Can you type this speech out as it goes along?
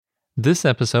This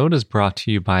episode is brought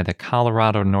to you by the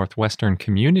Colorado Northwestern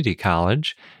Community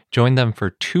College. Join them for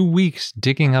 2 weeks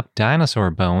digging up dinosaur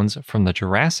bones from the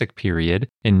Jurassic period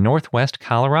in Northwest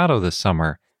Colorado this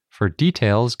summer. For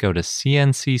details, go to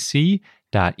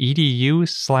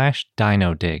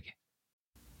cncc.edu/dinodig.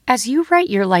 As you write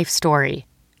your life story,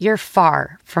 you're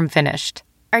far from finished.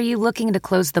 Are you looking to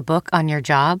close the book on your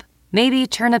job? Maybe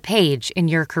turn a page in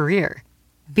your career?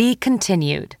 Be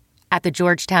continued at the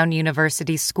Georgetown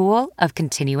University School of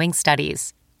Continuing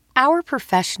Studies. Our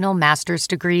professional master's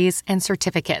degrees and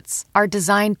certificates are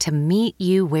designed to meet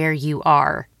you where you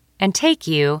are and take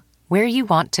you where you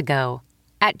want to go.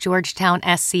 At Georgetown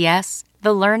SCS,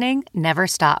 the learning never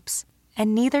stops,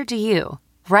 and neither do you.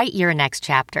 Write your next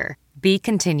chapter. Be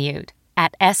continued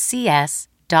at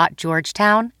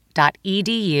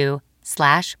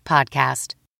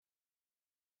scs.georgetown.edu/podcast.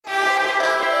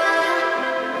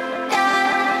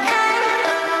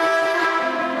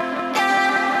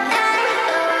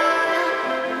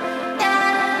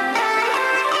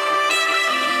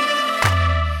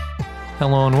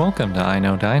 Hello and welcome to I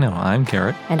Know Dino. I'm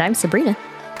Garrett. And I'm Sabrina.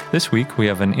 This week we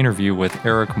have an interview with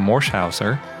Eric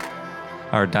Morschhauser.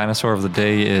 Our dinosaur of the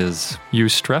day is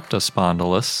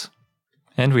Eustreptospondylus,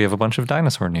 and we have a bunch of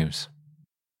dinosaur news.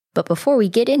 But before we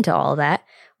get into all that,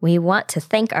 we want to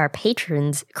thank our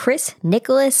patrons, Chris,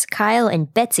 Nicholas, Kyle,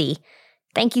 and Betsy.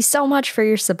 Thank you so much for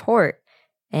your support,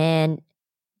 and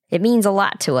it means a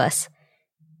lot to us.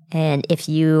 And if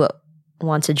you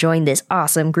want to join this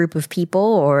awesome group of people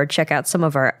or check out some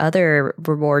of our other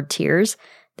reward tiers,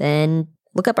 then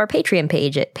look up our Patreon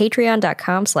page at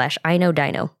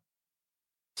patreon.com/iknowdino.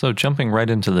 So jumping right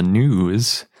into the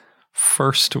news,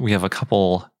 first we have a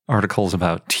couple articles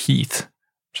about teeth,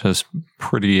 which is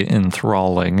pretty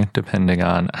enthralling depending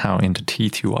on how into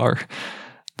teeth you are.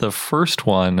 The first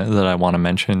one that I want to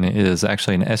mention is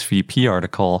actually an SVP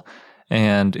article,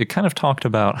 and it kind of talked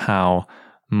about how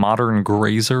modern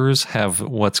grazers have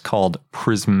what's called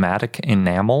prismatic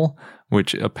enamel,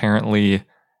 which apparently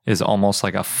is almost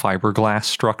like a fiberglass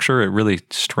structure. It really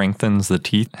strengthens the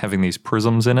teeth, having these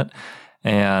prisms in it.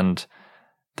 And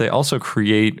they also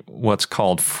create what's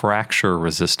called fracture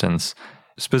resistance.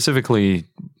 Specifically,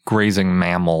 grazing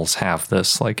mammals have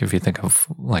this, like if you think of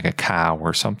like a cow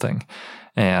or something.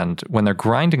 And when they're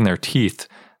grinding their teeth,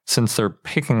 since they're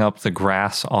picking up the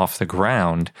grass off the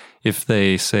ground, if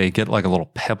they, say, get like a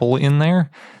little pebble in there,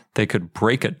 they could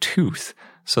break a tooth.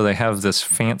 So they have this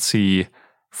fancy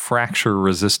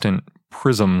fracture-resistant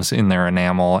prisms in their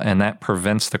enamel, and that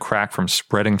prevents the crack from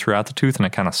spreading throughout the tooth, and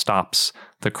it kind of stops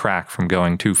the crack from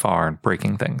going too far and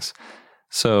breaking things.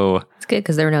 So it's good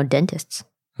because there are no dentists.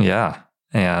 Yeah,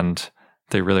 and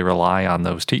they really rely on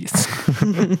those teeth.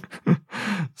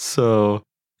 So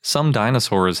some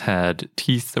dinosaurs had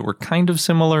teeth that were kind of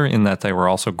similar in that they were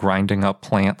also grinding up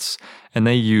plants, and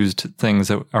they used things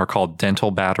that are called dental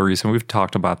batteries, and we've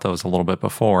talked about those a little bit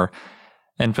before.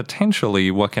 And potentially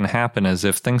what can happen is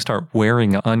if things start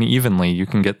wearing unevenly, you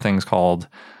can get things called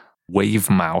wave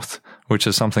mouth, which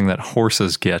is something that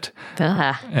horses get.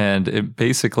 And it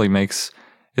basically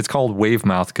it's called wave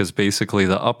mouth because basically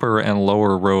the upper and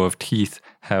lower row of teeth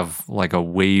have like a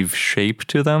wave shape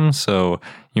to them. So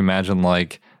you imagine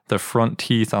like the front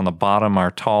teeth on the bottom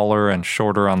are taller and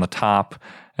shorter on the top,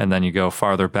 and then you go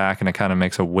farther back and it kind of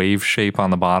makes a wave shape on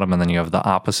the bottom, and then you have the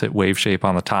opposite wave shape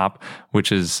on the top,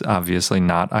 which is obviously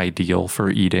not ideal for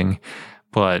eating.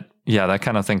 But yeah, that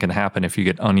kind of thing can happen if you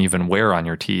get uneven wear on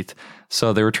your teeth.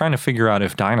 So they were trying to figure out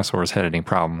if dinosaurs had any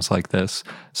problems like this.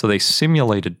 So they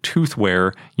simulated tooth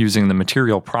wear using the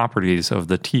material properties of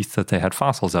the teeth that they had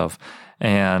fossils of.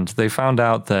 And they found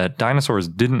out that dinosaurs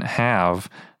didn't have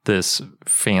this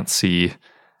fancy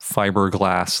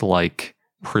fiberglass-like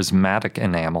prismatic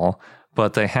enamel,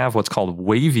 but they have what's called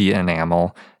wavy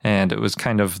enamel, and it was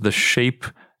kind of the shape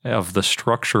of the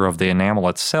structure of the enamel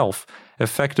itself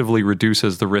effectively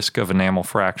reduces the risk of enamel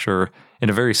fracture in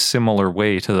a very similar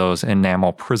way to those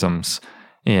enamel prisms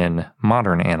in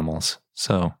modern animals.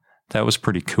 So that was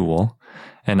pretty cool,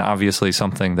 and obviously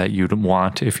something that you'd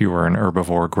want if you were an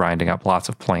herbivore grinding up lots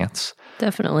of plants.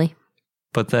 Definitely.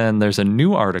 But then there's a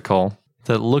new article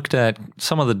that looked at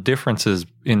some of the differences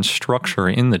in structure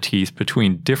in the teeth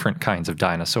between different kinds of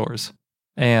dinosaurs.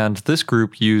 And this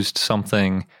group used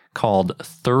something called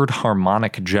third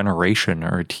harmonic generation,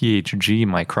 or THG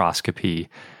microscopy,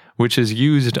 which is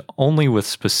used only with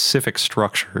specific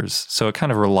structures. So it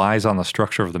kind of relies on the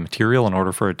structure of the material in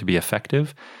order for it to be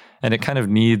effective. And it kind of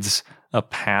needs a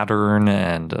pattern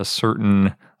and a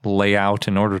certain layout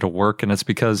in order to work. And it's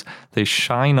because they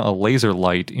shine a laser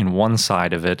light in one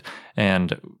side of it,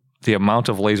 and the amount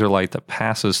of laser light that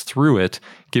passes through it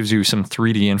gives you some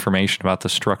 3D information about the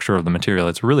structure of the material.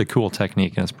 It's a really cool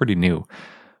technique, and it's pretty new.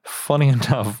 Funny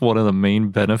enough, one of the main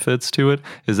benefits to it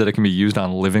is that it can be used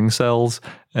on living cells,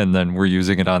 and then we're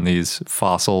using it on these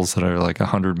fossils that are like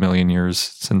 100 million years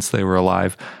since they were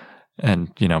alive,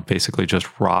 and, basically just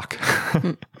rock.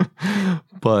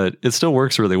 But it still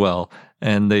works really well,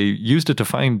 and they used it to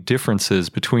find differences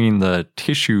between the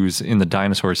tissues in the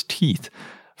dinosaur's teeth.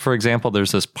 For example,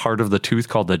 there's this part of the tooth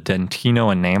called the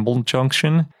dentino-enamel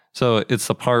junction. So it's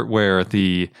the part where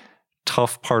the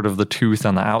tough part of the tooth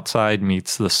on the outside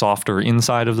meets the softer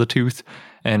inside of the tooth.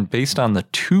 And based on the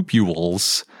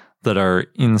tubules that are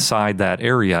inside that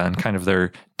area and kind of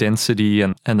their density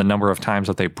and the number of times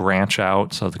that they branch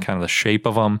out, so the kind of the shape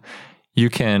of them,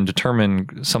 you can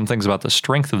determine some things about the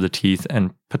strength of the teeth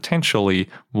and potentially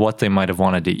what they might have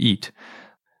wanted to eat.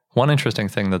 One interesting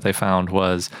thing that they found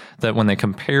was that when they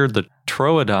compared the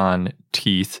Troodon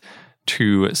teeth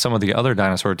to some of the other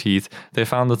dinosaur teeth, they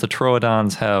found that the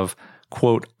Troodons have,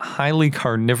 quote, highly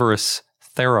carnivorous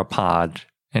theropod,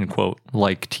 end quote,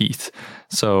 like teeth.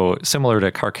 So similar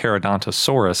to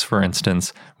Carcharodontosaurus, for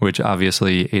instance, which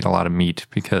obviously ate a lot of meat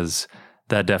because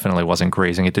that definitely wasn't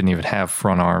grazing. It didn't even have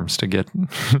front arms to get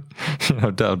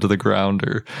down to the ground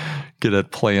or get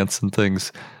at plants and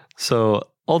things. So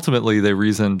ultimately, they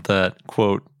reasoned that,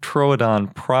 quote,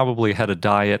 Troodon probably had a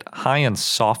diet high in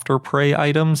softer prey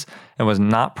items and was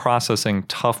not processing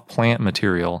tough plant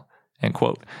material, end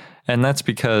quote. And that's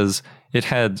because it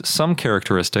had some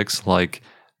characteristics like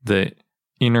the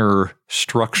inner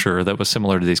structure that was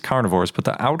similar to these carnivores, but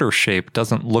the outer shape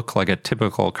doesn't look like a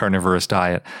typical carnivorous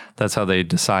diet. That's how they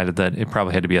decided that it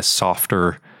probably had to be a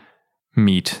softer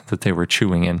meat that they were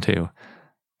chewing into.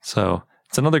 So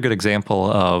it's another good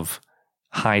example of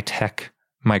high-tech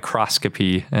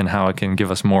microscopy and how it can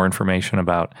give us more information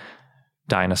about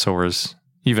dinosaurs,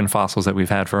 even fossils that we've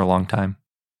had for a long time.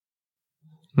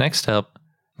 Next up,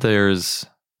 there's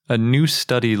a new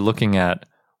study looking at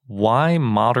why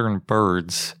modern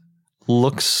birds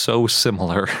look so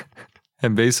similar.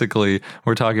 And basically,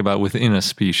 we're talking about within a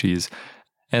species.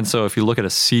 And so if you look at a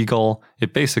seagull,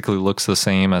 it basically looks the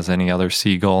same as any other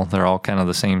seagull. They're all kind of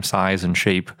the same size and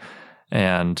shape.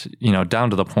 And, down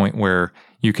to the point where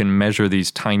you can measure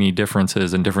these tiny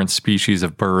differences in different species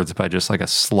of birds by just like a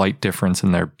slight difference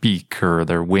in their beak or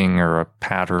their wing or a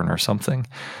pattern or something.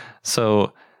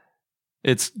 So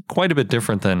it's quite a bit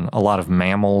different than a lot of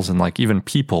mammals and like even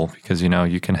people, because,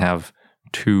 you can have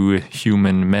two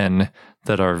human men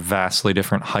that are vastly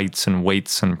different heights and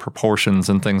weights and proportions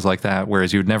and things like that,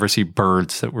 whereas you'd never see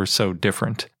birds that were so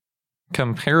different.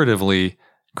 Comparatively,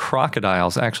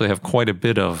 crocodiles actually have quite a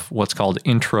bit of what's called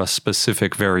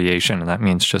intraspecific variation, and that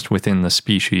means just within the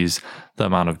species, the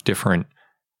amount of different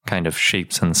kind of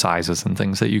shapes and sizes and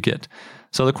things that you get.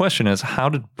 So the question is, how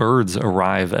did birds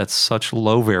arrive at such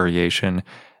low variation?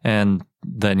 And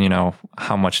then,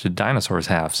 how much did dinosaurs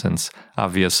have? Since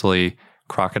obviously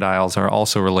crocodiles are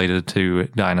also related to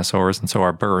dinosaurs, and so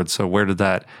are birds. So where did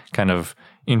that kind of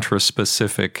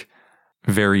intraspecific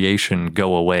variation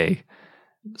go away?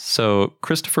 So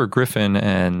Christopher Griffin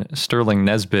and Sterling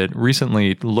Nesbitt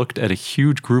recently looked at a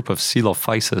huge group of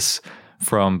Coelophysis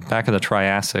from back in the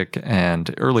Triassic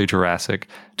and early Jurassic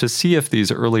to see if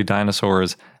these early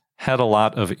dinosaurs had a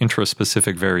lot of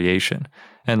intraspecific variation.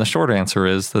 And the short answer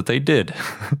is that they did.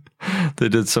 They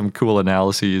did some cool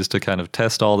analyses to kind of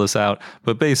test all this out.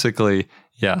 But basically,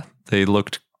 yeah, they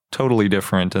looked totally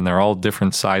different, and they're all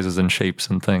different sizes and shapes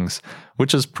and things,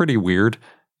 which is pretty weird,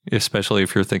 especially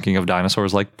if you're thinking of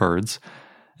dinosaurs like birds.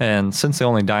 And since the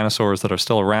only dinosaurs that are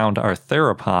still around are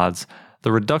theropods,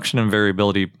 the reduction in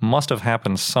variability must have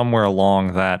happened somewhere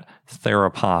along that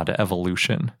theropod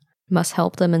evolution. Must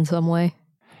help them in some way.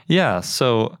 Yeah,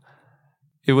 so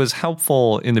it was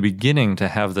helpful in the beginning to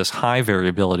have this high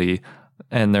variability,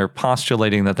 and they're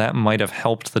postulating that that might have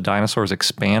helped the dinosaurs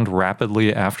expand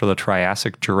rapidly after the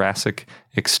Triassic-Jurassic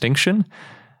extinction.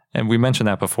 And we mentioned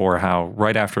that before, how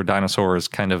right after dinosaurs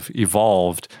kind of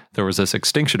evolved, there was this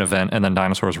extinction event, and then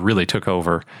dinosaurs really took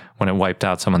over when it wiped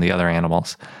out some of the other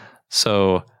animals.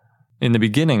 So in the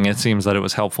beginning, it seems that it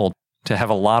was helpful to have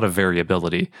a lot of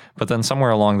variability, but then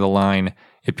somewhere along the line,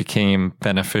 it became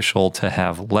beneficial to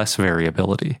have less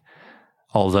variability.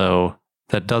 Although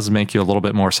that does make you a little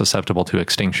bit more susceptible to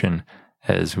extinction,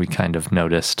 as we kind of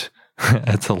noticed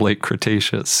at the late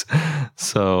Cretaceous.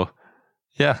 So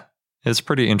yeah, it's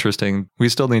pretty interesting. We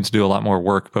still need to do a lot more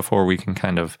work before we can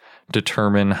kind of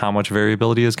determine how much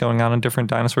variability is going on in different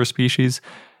dinosaur species.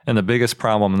 And the biggest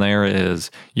problem there is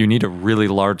you need a really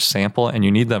large sample, and you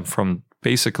need them from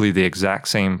basically the exact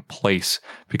same place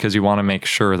because you want to make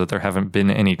sure that there haven't been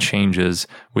any changes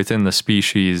within the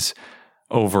species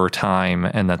over time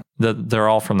and that they're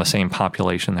all from the same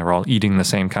population. They were all eating the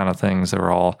same kind of things. They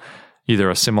were all either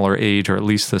a similar age or at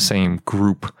least the same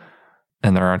group.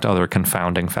 And there aren't other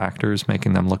confounding factors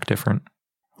making them look different.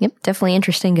 Yep, definitely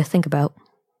interesting to think about.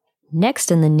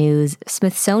 Next in the news,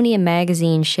 Smithsonian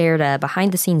Magazine shared a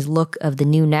behind-the-scenes look of the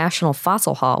new National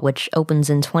Fossil Hall, which opens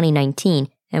in 2019,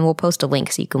 and we'll post a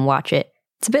link so you can watch it.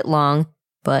 It's a bit long,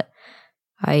 but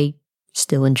I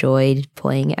still enjoyed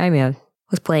playing it. I mean, I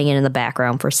was playing it in the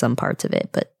background for some parts of it,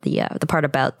 but the part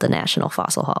about the National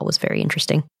Fossil Hall was very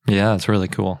interesting. Yeah, it's really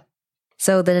cool.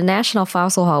 So the National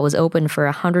Fossil Hall was open for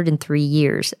 103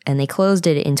 years, and they closed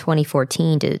it in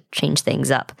 2014 to change things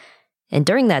up. And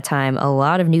during that time, a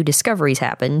lot of new discoveries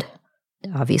happened.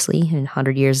 Obviously, in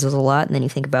 100 years is a lot, and then you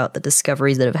think about the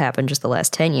discoveries that have happened just the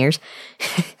last 10 years.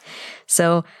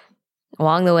 So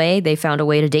along the way, they found a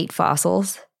way to date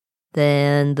fossils.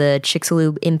 Then the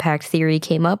Chicxulub impact theory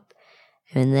came up.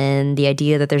 And then the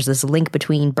idea that there's this link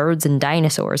between birds and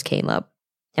dinosaurs came up.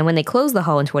 And when they closed the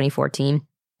hall in 2014,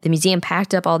 the museum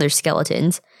packed up all their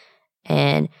skeletons,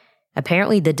 and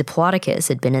apparently the Diplodocus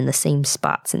had been in the same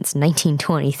spot since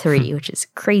 1923, which is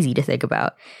crazy to think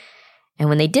about. And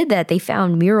when they did that, they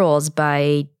found murals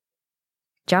by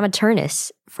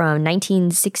Jamaturnis from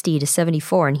 1960 to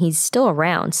 74, and he's still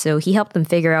around, so he helped them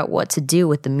figure out what to do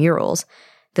with the murals.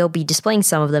 They'll be displaying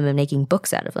some of them and making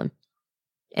books out of them.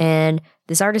 And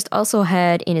this artist also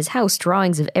had in his house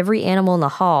drawings of every animal in the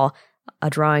hall, a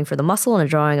drawing for the muscle and a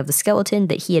drawing of the skeleton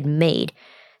that he had made.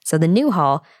 So the new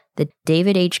hall, the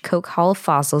David H. Koch Hall of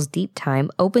Fossils Deep Time,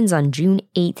 opens on June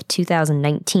 8th,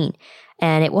 2019.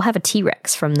 And it will have a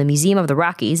T-Rex from the Museum of the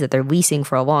Rockies that they're leasing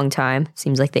for a long time.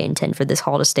 Seems like they intend for this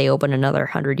hall to stay open another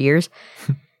 100 years.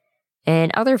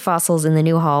 And other fossils in the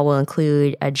new hall will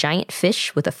include a giant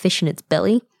fish with a fish in its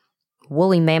belly,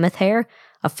 woolly mammoth hair,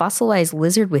 a fossilized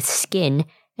lizard with skin,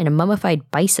 and a mummified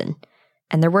bison.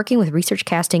 And they're working with Research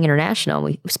Casting International.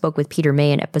 We spoke with Peter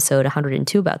May in episode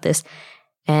 102 about this.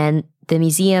 And the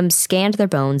museum scanned their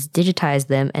bones, digitized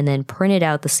them, and then printed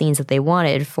out the scenes that they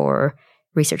wanted for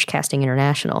Research Casting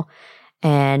International.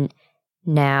 And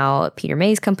now Peter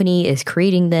May's company is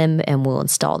creating them and will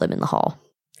install them in the hall.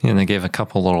 And they gave a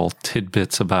couple little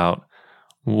tidbits about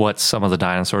what some of the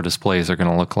dinosaur displays are going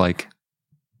to look like.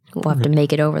 We'll have to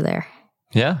make it over there.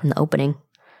 Yeah. In the opening.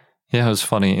 Yeah, it was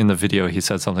funny. In the video, he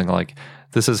said something like,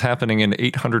 this is happening in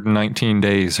 819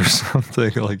 days or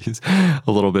something. Like he's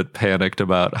a little bit panicked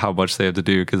about how much they have to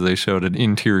do because they showed an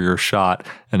interior shot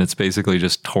and it's basically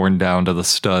just torn down to the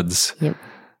studs. Yep.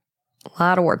 A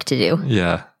lot of work to do.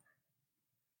 Yeah.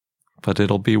 But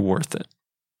it'll be worth it.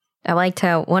 I liked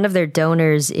how one of their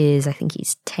donors is, I think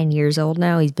he's 10 years old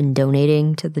now. He's been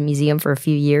donating to the museum for a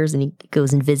few years and he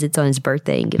goes and visits on his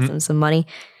birthday and gives them some money.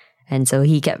 And so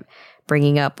he kept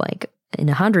bringing up, like, in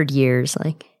 100 years,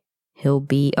 like, he'll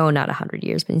be, not 100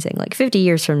 years, but he's saying, like, 50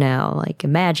 years from now, like,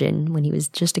 imagine when he was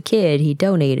just a kid, he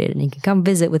donated and he can come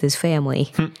visit with his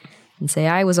family and say,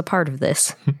 I was a part of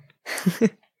this.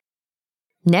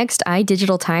 Next,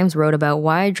 iDigital Times wrote about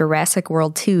why Jurassic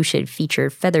World 2 should feature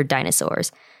feathered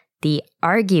dinosaurs. The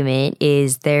argument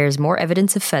is there's more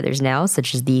evidence of feathers now,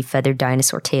 such as the feathered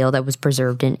dinosaur tail that was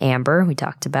preserved in amber we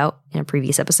talked about in a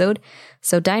previous episode.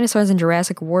 So dinosaurs in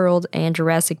Jurassic World and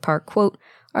Jurassic Park, quote,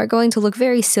 are going to look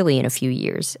very silly in a few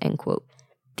years, end quote.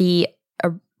 The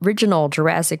original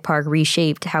Jurassic Park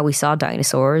reshaped how we saw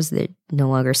dinosaurs. That no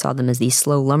longer saw them as these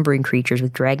slow lumbering creatures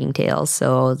with dragging tails.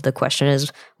 So the question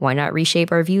is, why not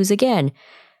reshape our views again?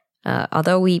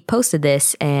 Although we posted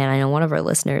this, and I know one of our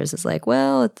listeners is like,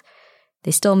 well, they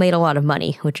still made a lot of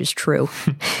money, which is true.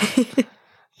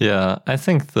 Yeah, I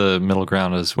think the middle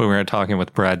ground is when we were talking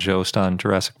with Brad Jost on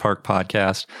Jurassic Park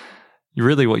podcast,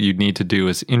 really what you'd need to do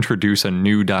is introduce a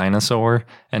new dinosaur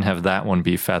and have that one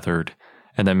be feathered.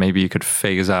 And then maybe you could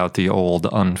phase out the old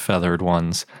unfeathered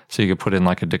ones. So you could put in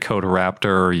like a Dakota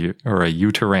Raptor or a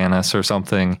Utaranus or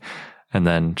something, and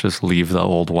then just leave the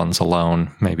old ones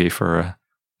alone, maybe for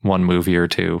one movie or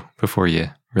two before you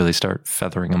really start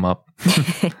feathering them up.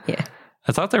 Yeah.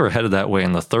 I thought they were headed that way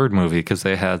in the third movie because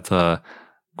they had the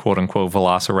quote-unquote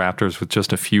velociraptors with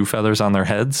just a few feathers on their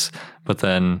heads, but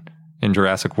then in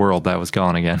Jurassic World, that was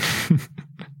gone again.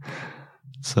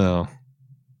 So,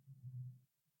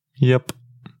 yep,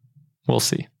 we'll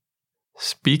see.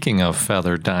 Speaking of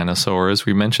feathered dinosaurs,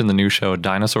 we mentioned the new show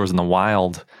Dinosaurs in the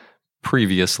Wild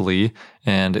previously,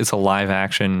 and it's a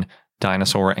live-action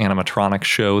dinosaur animatronic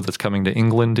show that's coming to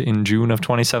England in June of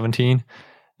 2017.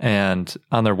 And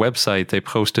on their website, they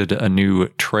posted a new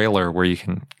trailer where you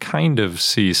can kind of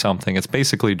see something. It's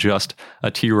basically just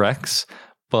a T-Rex,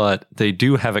 but they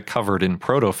do have it covered in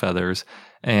proto-feathers.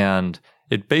 And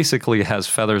it basically has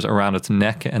feathers around its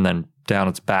neck and then down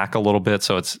its back a little bit.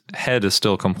 So its head is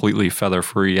still completely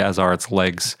feather-free, as are its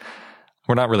legs.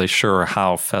 We're not really sure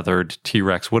how feathered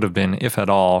T-Rex would have been, if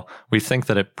at all. We think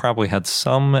that it probably had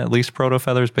some, at least,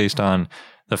 proto-feathers based on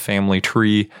the family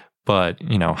tree. But,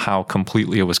 how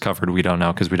completely it was covered, we don't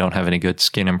know because we don't have any good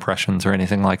skin impressions or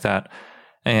anything like that.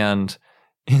 And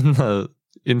in the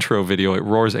intro video, it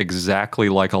roars exactly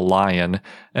like a lion,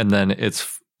 and then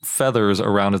its feathers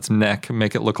around its neck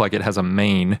make it look like it has a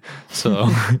mane. So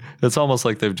it's almost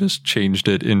like they've just changed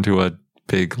it into a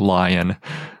big lion.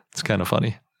 It's kind of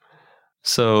funny.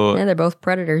 So yeah, they're both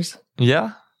predators.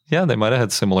 Yeah, they might have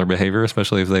had similar behavior,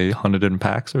 especially if they hunted in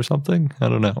packs or something. I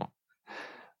don't know.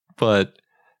 But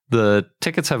the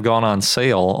tickets have gone on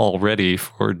sale already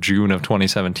for June of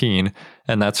 2017,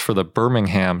 and that's for the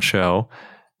Birmingham show.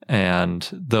 And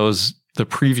the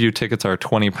preview tickets are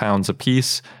 £20 a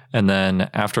piece, and then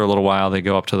after a little while they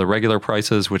go up to the regular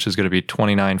prices, which is going to be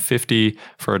 $29.50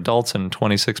 for adults and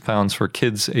 £26 for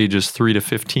kids ages 3 to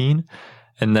 15.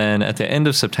 And then at the end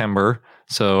of September,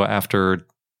 so after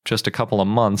just a couple of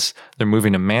months, they're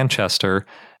moving to Manchester,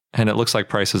 and it looks like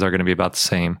prices are going to be about the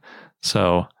same.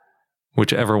 So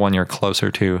whichever one you're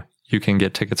closer to, you can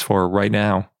get tickets for right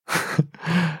now.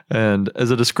 And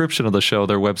as a description of the show,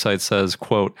 their website says,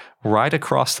 quote, "Ride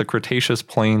across the Cretaceous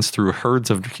plains through herds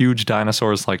of huge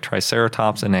dinosaurs like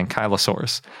Triceratops and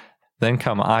Ankylosaurus. Then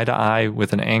come eye to eye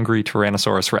with an angry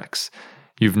Tyrannosaurus Rex.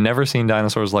 You've never seen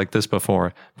dinosaurs like this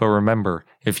before, but remember,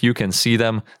 if you can see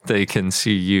them, they can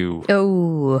see you."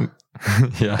 Oh,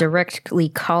 yeah. Directly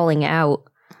calling out.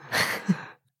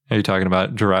 Are you talking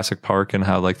about Jurassic Park and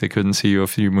how they couldn't see you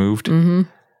if you moved? Mm-hmm.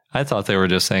 I thought they were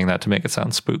just saying that to make it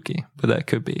sound spooky, but that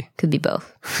could be. Could be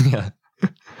both. Yeah.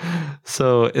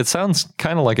 So it sounds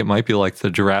kind of like it might be like the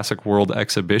Jurassic World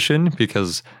exhibition,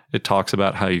 because it talks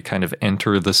about how you kind of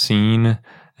enter the scene.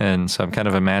 And so I'm kind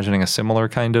of imagining a similar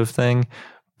kind of thing,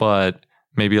 but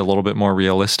maybe a little bit more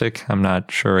realistic. I'm not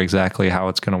sure exactly how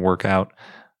it's going to work out.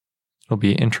 It'll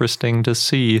be interesting to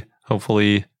see.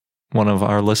 Hopefully one of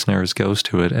our listeners goes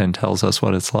to it and tells us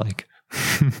what it's like.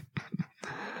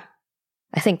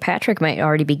 I think Patrick might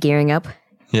already be gearing up.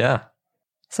 Yeah.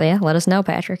 So yeah, let us know,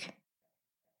 Patrick.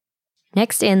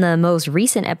 Next, in the most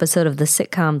recent episode of the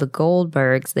sitcom The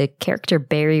Goldbergs, the character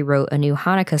Barry wrote a new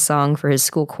Hanukkah song for his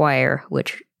school choir,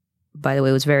 which, by the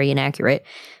way, was very inaccurate.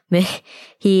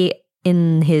 He,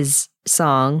 in his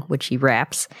song, which he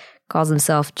raps, calls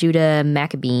himself Judah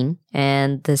Maccabeen,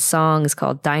 and the song is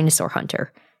called Dinosaur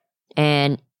Hunter.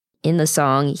 And in the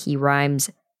song, he rhymes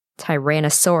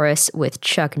Tyrannosaurus with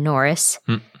Chuck Norris.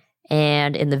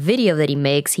 And in the video that he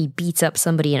makes, he beats up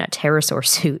somebody in a pterosaur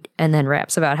suit and then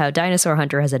raps about how Dinosaur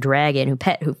Hunter has a dragon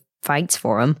who fights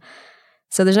for him.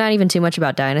 So there's not even too much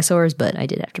about dinosaurs, but I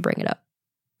did have to bring it up.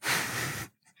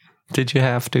 Did you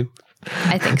have to?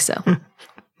 I think so.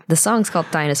 The song's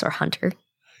called Dinosaur Hunter.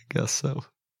 I guess so.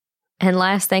 And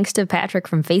last, thanks to Patrick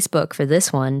from Facebook for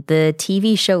this one. The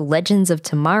TV show Legends of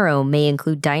Tomorrow may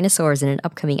include dinosaurs in an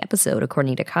upcoming episode,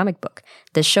 according to Comic Book.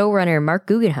 The showrunner, Mark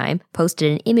Guggenheim,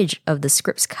 posted an image of the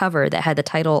script's cover that had the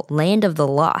title Land of the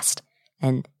Lost.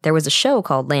 And there was a show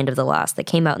called Land of the Lost that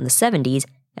came out in the 70s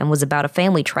and was about a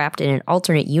family trapped in an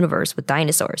alternate universe with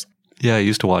dinosaurs. Yeah, I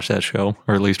used to watch that show,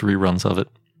 or at least reruns of it.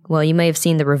 Well, you may have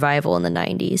seen the revival in the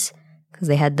 90s. Because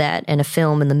they had that and a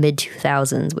film in the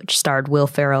mid-2000s, which starred Will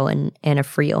Ferrell and Anna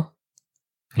Friel.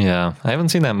 Yeah, I haven't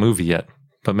seen that movie yet,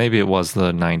 but maybe it was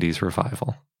the 90s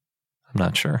revival. I'm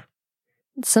not sure.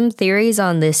 Some theories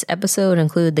on this episode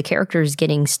include the characters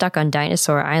getting stuck on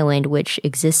Dinosaur Island, which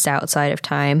exists outside of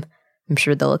time. I'm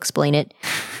sure they'll explain it.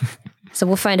 So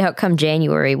we'll find out come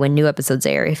January when new episodes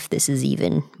air if this is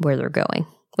even where they're going.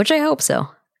 Which I hope so,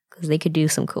 because they could do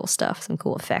some cool stuff, some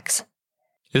cool effects.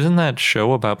 Isn't that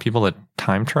show about people that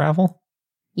time travel?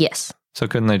 Yes. So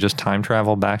couldn't they just time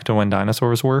travel back to when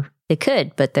dinosaurs were? They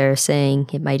could, but they're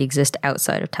saying it might exist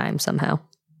outside of time somehow.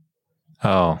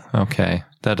 Oh, okay.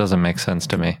 That doesn't make sense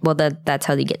to me. Well, that's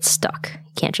how they get stuck.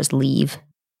 You can't just leave.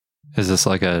 Is this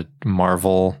like a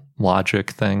Marvel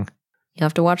logic thing? You'll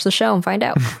have to watch the show and find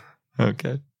out.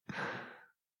 Okay.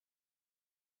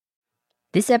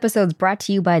 This episode's brought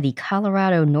to you by the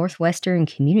Colorado Northwestern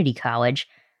Community College,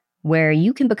 where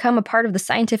you can become a part of the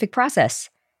scientific process.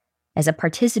 As a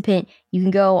participant, you can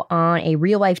go on a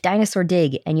real-life dinosaur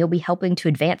dig, and you'll be helping to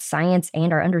advance science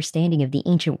and our understanding of the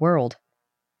ancient world.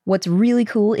 What's really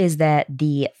cool is that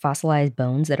the fossilized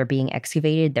bones that are being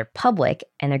excavated, they're public,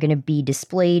 and they're going to be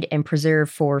displayed and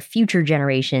preserved for future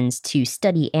generations to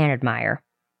study and admire.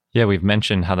 Yeah, we've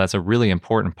mentioned how that's a really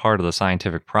important part of the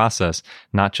scientific process,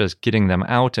 not just getting them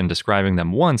out and describing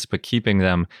them once, but keeping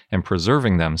them and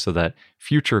preserving them so that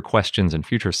future questions and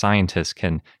future scientists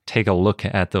can take a look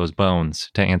at those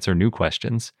bones to answer new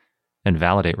questions and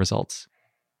validate results.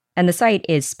 And the site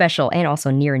is special and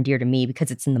also near and dear to me because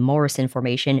it's in the Morrison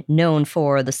Formation, known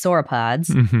for the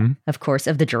sauropods, of course,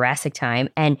 of the Jurassic time.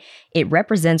 And it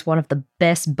represents one of the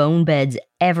best bone beds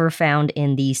ever found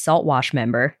in the Saltwash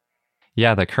member.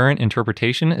 Yeah, the current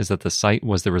interpretation is that the site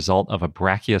was the result of a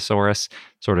Brachiosaurus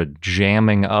sort of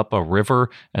jamming up a river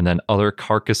and then other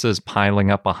carcasses piling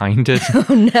up behind it.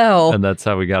 Oh, no. And that's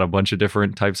how we got a bunch of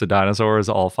different types of dinosaurs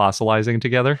all fossilizing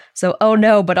together. So, oh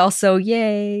no, but also,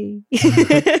 yay.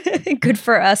 Good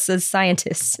for us as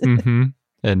scientists. And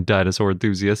dinosaur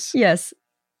enthusiasts. Yes.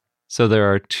 So there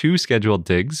are 2 scheduled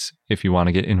digs if you want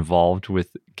to get involved with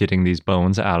getting these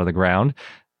bones out of the ground.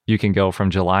 You can go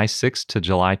from July 6th to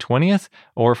July 20th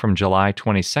or from July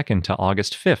 22nd to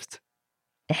August 5th.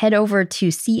 Head over to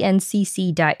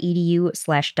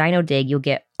cncc.edu/dinodig. You'll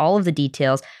get all of the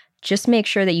details. Just make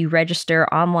sure that you register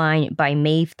online by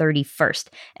May 31st.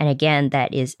 And again,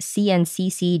 that is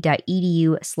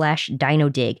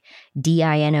cncc.edu/dinodig,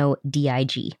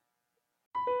 DINODIG.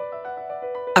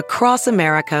 Across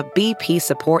America, BP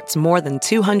supports more than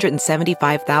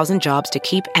 275,000 jobs to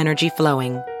keep energy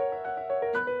flowing.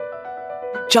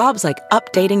 Jobs like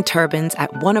updating turbines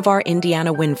at one of our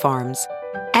Indiana wind farms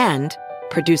and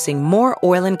producing more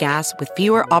oil and gas with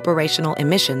fewer operational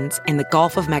emissions in the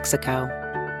Gulf of Mexico.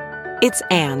 It's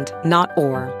and, not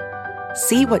or.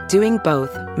 See what doing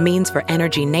both means for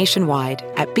energy nationwide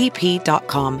at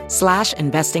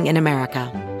bp.com/investing in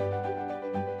America.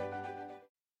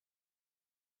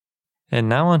 And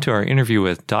now on to our interview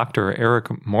with Dr. Eric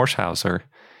Morschhauser.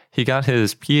 He got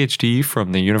his PhD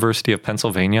from the University of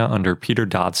Pennsylvania under Peter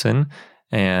Dodson,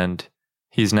 and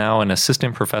he's now an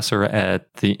assistant professor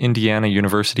at the Indiana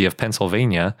University of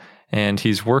Pennsylvania, and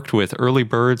he's worked with early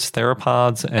birds,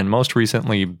 theropods, and most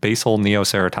recently, basal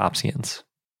neoceratopsians.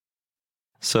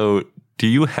 So, do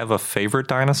you have a favorite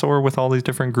dinosaur with all these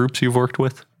different groups you've worked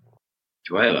with?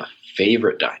 Do I have a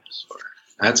favorite dinosaur?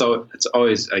 That's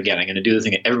always, again, I'm going to do the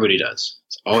thing that everybody does.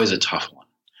 It's always a tough one.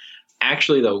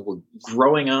 Actually, though,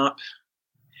 growing up,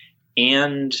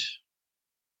 and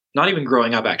not even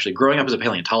growing up, actually, growing up as a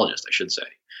paleontologist, I should say.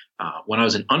 When I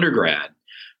was an undergrad,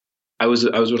 I was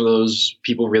one of those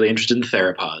people really interested in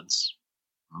theropods.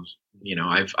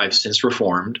 I've since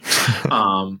reformed,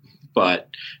 but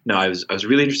no, I was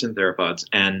really interested in theropods,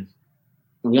 and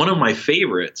one of my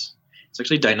favorites is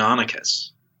actually Deinonychus.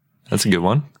 That's a good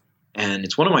one, and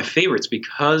it's one of my favorites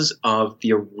because of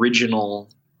the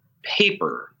original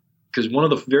paper. Because one of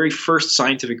the very first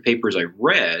scientific papers I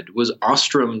read was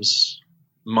Ostrom's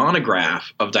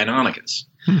monograph of Deinonychus.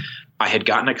 I had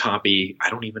gotten a copy, I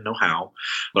don't even know how,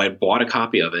 but I bought a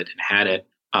copy of it and had it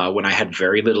when I had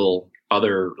very little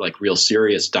other like real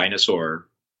serious dinosaur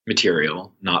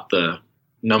material, not the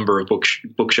number of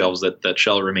bookshelves that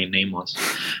shall remain nameless,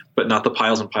 but not the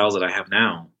piles and piles that I have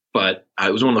now. But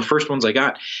it was one of the first ones I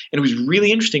got. And it was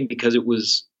really interesting because it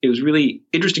was really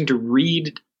interesting to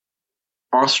read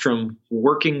Ostrom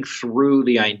working through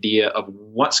the idea of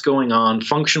what's going on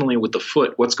functionally with the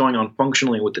foot, what's going on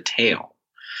functionally with the tail.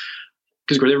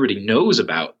 Because everybody knows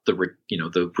about the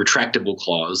retractable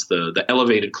claws, the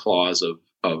elevated claws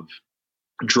of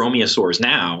dromaeosaurs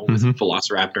now, with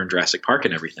Velociraptor and Jurassic Park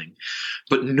and everything,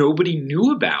 but nobody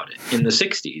knew about it in the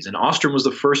 60s. And Ostrom was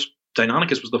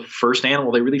Deinonychus was the first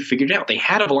animal they really figured out. They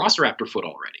had a Velociraptor foot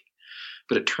already,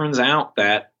 but it turns out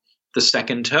that the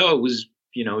second toe was,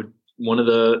 one of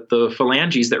the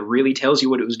phalanges that really tells you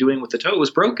what it was doing with the toe was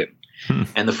broken,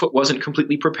 and the foot wasn't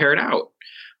completely prepared out.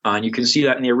 And you can see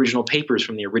that in the original papers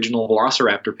from the original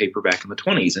Velociraptor paper back in the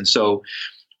 1920s. And so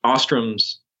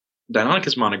Ostrom's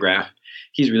Deinonychus monograph,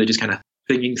 he's really just kind of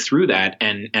thinking through that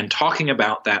and talking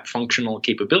about that functional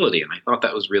capability. And I thought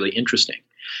that was really interesting.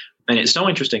 And it's so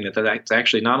interesting that that's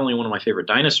actually not only one of my favorite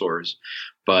dinosaurs,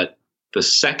 but the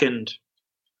second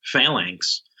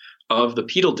phalanx of the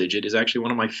pedal digit is actually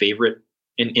one of my favorite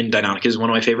in Deinonychus, is one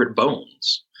of my favorite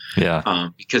bones. Yeah.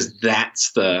 Because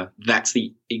that's the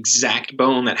exact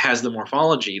bone that has the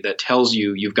morphology that tells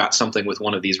you you've got something with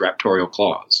one of these raptorial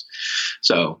claws.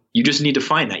 So you just need to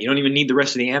find that. You don't even need the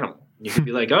rest of the animal. You can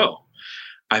be like, oh,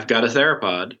 I've got a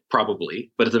theropod,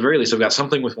 probably, but at the very least, I've got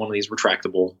something with one of these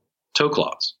retractable toe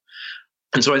claws.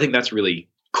 And so I think that's really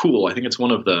cool. I think it's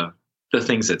one of the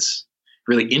things that's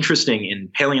really interesting in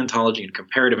paleontology and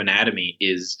comparative anatomy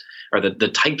are the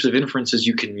types of inferences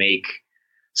you can make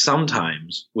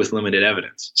sometimes with limited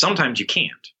evidence. Sometimes you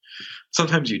can't.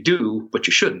 Sometimes you do, but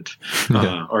you shouldn't.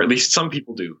 Or at least some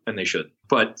people do, and they should.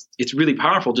 But it's really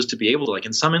powerful just to be able to, like,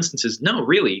 in some instances, no,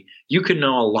 really, you can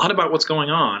know a lot about what's going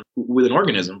on with an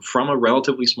organism from a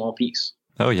relatively small piece.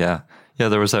 Oh, yeah. Yeah,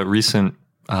 there was that recent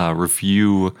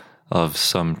review of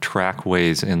some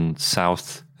trackways in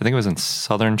I think it was in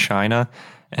southern China,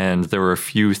 and there were a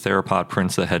few theropod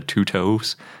prints that had 2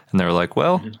 toes, and they were like,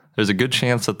 well, there's a good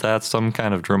chance that that's some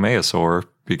kind of dromaeosaur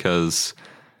because,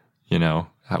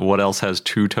 what else has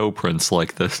 2 toe prints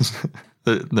like this?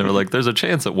 They were like, there's a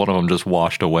chance that one of them just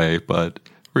washed away, but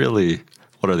really,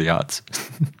 what are the odds?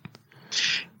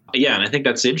 Yeah, and I think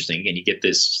that's interesting. And you get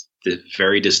this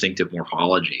very distinctive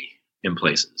morphology in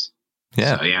places.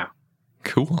 Yeah. So, yeah.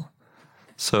 Cool.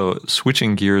 So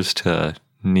switching gears to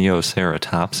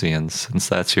Neoceratopsians, since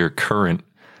that's your current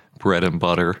bread and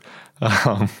butter.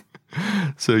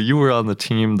 So you were on the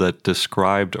team that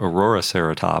described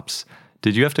Auroraceratops.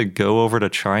 Did you have to go over to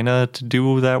China to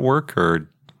do that work, or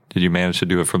did you manage to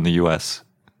do it from the U.S.?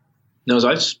 No, so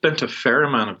I've spent a fair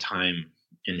amount of time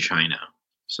in China.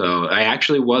 So I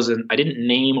didn't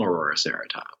name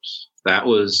Auroraceratops. That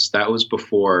was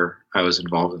before I was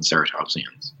involved in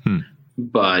ceratopsians.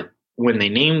 But when they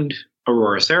named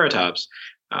Auroraceratops,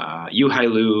 Yu Hai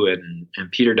Lu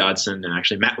and Peter Dodson, and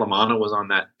actually Matt Lamana was on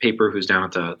that paper, who's down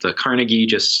at the Carnegie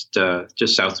just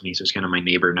south of me, so he's kind of my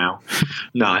neighbor now.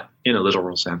 Not in a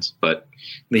literal sense, but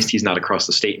at least he's not across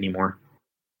the state anymore.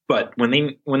 But when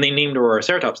they named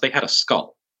Auroraceratops, they had a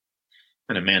skull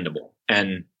and a mandible.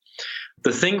 And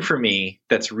the thing for me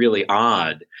that's really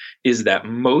odd is that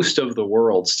most of the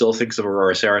world still thinks of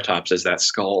Auroraceratops as that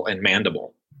skull and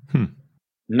mandible.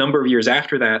 Number of years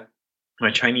after that, my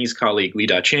Chinese colleague Li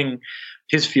Daqing,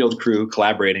 his field crew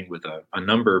collaborating with a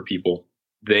number of people,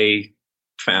 they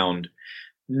found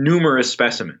numerous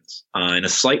specimens in a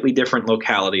slightly different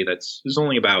locality that's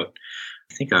only about,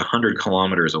 I think, 100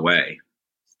 kilometers away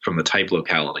from the type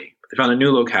locality. They found a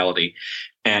new locality,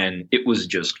 and it was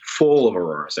just full of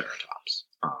Auroraceratops.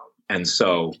 And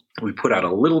so we put out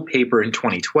a little paper in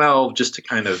 2012 just to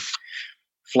kind of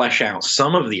flesh out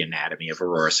some of the anatomy of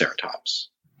Auroraceratops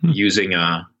using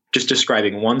just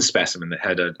describing one specimen that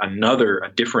had a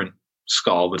different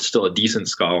skull, but still a decent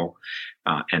skull,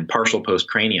 and partial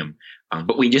postcranium.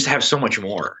 But we just have so much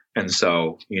more. And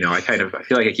so, I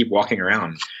feel like I keep walking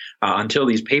around until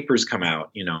these papers come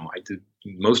out.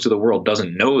 Most of the world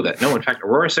doesn't know that. No, in fact,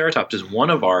 Auroraceratops is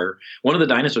one of the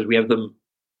dinosaurs. We have them,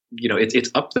 it's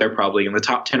up there probably in the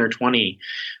top 10 or 20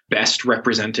 best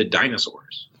represented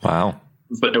dinosaurs. Wow.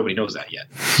 But nobody knows that yet.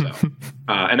 So,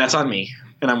 and that's on me,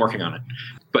 and I'm working on it.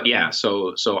 But yeah,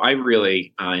 so I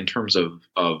really, in terms of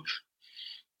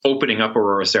opening up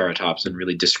Auroraceratops and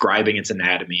really describing its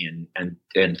anatomy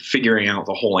and figuring out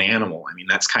the whole animal, I mean,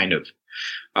 that's kind of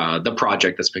the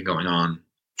project that's been going on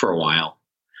for a while,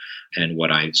 and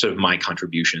my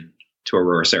contribution to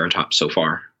Auroraceratops so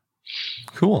far.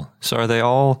 Cool. So are they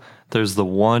all, there's the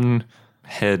one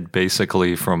head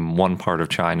basically from one part of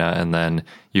China, and then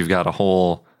you've got a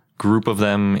whole group of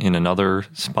them in another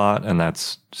spot, and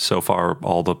that's so far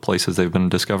all the places they've been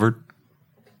discovered?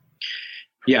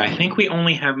 Yeah, I think we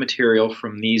only have material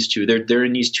from these two. They're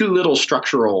in these two little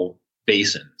structural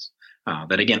basins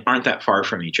that, again, aren't that far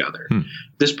from each other.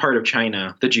 This part of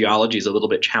China, the geology is a little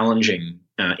bit challenging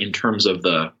in terms of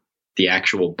the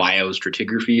actual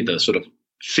biostratigraphy, the sort of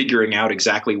figuring out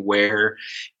exactly where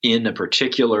in a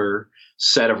particular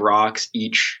set of rocks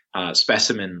each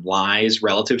specimen lies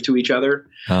relative to each other.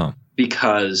 Oh.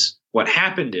 Because what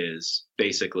happened is,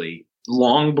 basically,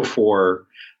 long before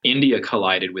India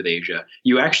collided with Asia,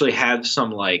 you actually had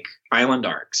some island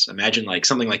arcs. Imagine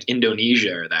something like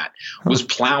Indonesia or that was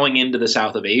plowing into the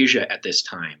south of Asia at this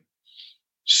time,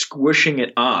 squishing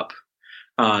it up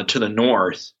to the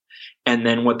north. And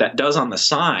then what that does on the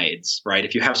sides, right?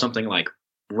 If you have something like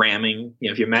ramming,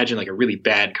 if you imagine a really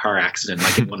bad car accident,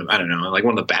 like in one of, I don't know, like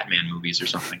one of the Batman movies or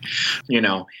something,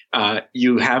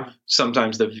 you have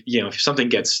sometimes if something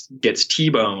gets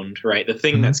T-boned, right? The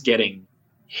thing that's getting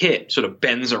hit sort of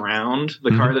bends around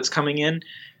the car that's coming in.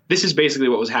 This is basically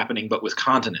what was happening, but with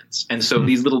continents. And so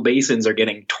these little basins are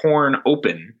getting torn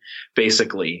open,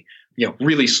 basically,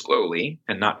 really slowly,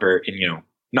 and not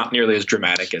nearly as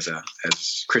dramatic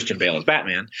as Christian Bale as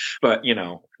Batman, but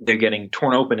they're getting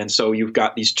torn open, and so you've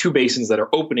got these two basins that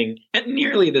are opening at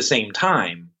nearly the same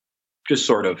time, just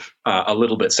sort of a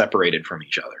little bit separated from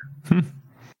each other.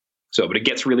 So, but it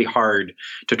gets really hard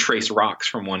to trace rocks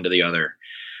from one to the other,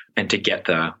 and to get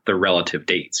the relative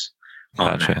dates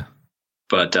on that.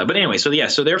 But anyway,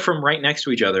 so they're from right next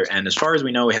to each other, and as far as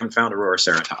we know, we haven't found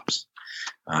Auroroceratops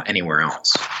anywhere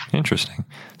else. Interesting.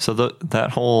 So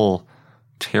that whole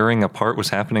tearing apart was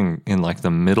happening in like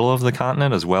the middle of the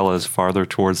continent as well as farther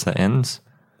towards the ends?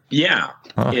 Yeah.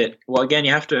 Huh. Well, again,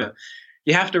 you have to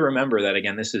remember that,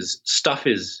 again, stuff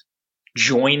is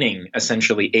joining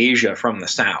essentially Asia from the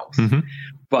south,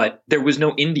 but there was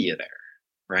no India there,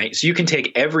 right? So you can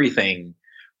take everything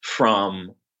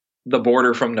from the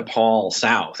border from Nepal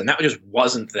south, and that just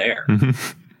wasn't there,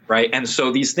 right? And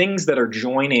so these things that are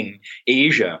joining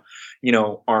Asia,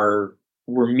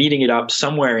 we're meeting it up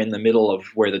somewhere in the middle of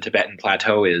where the Tibetan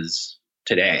Plateau is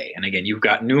today. And again, you've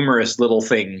got numerous little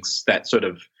things that sort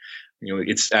of,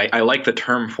 I like the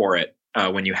term for it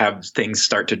when you have things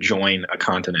start to join a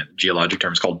continent. Geologic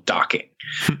term is called docking.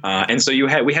 And so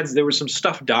there was some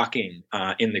stuff docking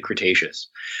in the Cretaceous,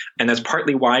 and that's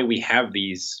partly why we have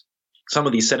some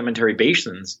of these sedimentary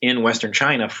basins in Western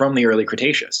China from the early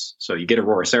Cretaceous. So you get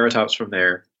Auroroceratops from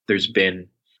there. There's been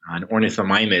an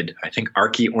ornithomimid, I think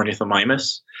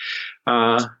Archaeornithomimus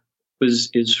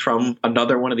is from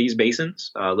another one of these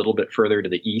basins, a little bit further to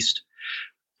the east.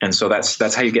 And so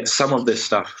that's how you get some of this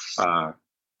stuff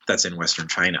that's in Western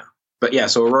China. But yeah,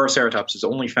 so Auroroceratops is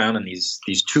only found in these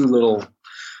two little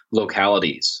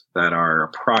localities that are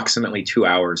approximately 2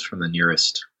 hours from the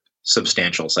nearest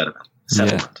substantial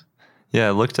settlement. Yeah,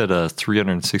 I looked at a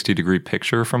 360-degree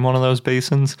picture from one of those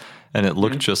basins, and it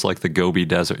looked just like the Gobi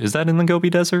Desert. Is that in the Gobi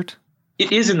Desert?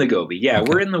 It is in the Gobi, yeah. Okay.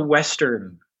 We're in the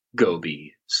western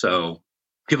Gobi. So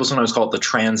people sometimes call it the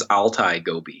Trans-Altai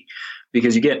Gobi,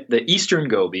 because you get the eastern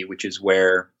Gobi, which is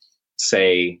where,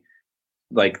 say,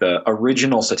 like the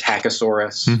original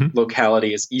Psittacosaurus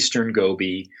locality is eastern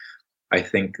Gobi. I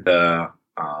think the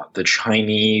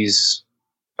Chinese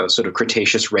sort of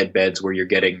Cretaceous red beds where you're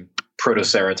getting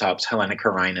Protoceratops,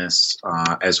 Helenicorhinus,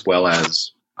 as well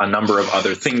as a number of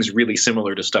other things really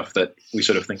similar to stuff that we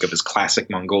sort of think of as classic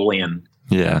Mongolian,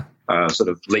 sort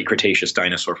of late Cretaceous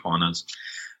dinosaur faunas.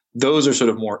 Those are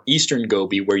sort of more eastern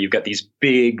Gobi, where you've got these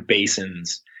big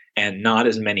basins and not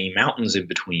as many mountains in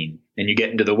between. And you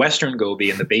get into the western Gobi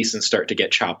and the basins start to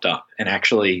get chopped up. And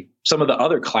actually, some of the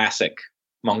other classic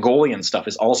Mongolian stuff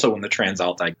is also in the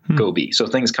Trans-Altai Gobi. So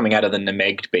things coming out of the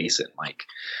Nemegt Basin, like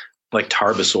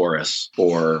Tarbosaurus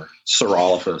or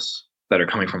Saurolophus that are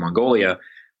coming from Mongolia,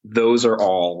 those are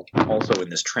all also in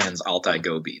this Trans-Altai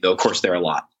Gobi, though of course they're a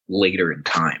lot later in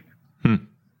time.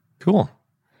 Cool.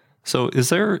 So is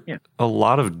there a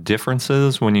lot of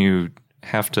differences when you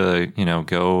have to,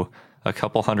 go a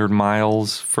couple hundred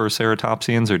miles for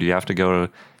ceratopsians, or do you have to go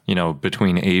to,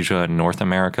 between Asia and North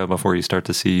America before you start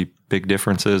to see big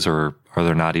differences, or are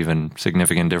there not even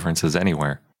significant differences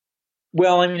anywhere?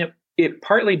 Well, I mean, it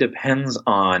partly depends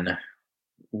on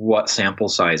what sample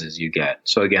sizes you get.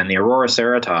 So again, the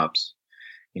Auroroceratops,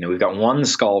 we've got one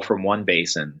skull from one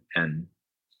basin and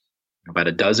about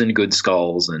a dozen good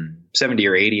skulls and 70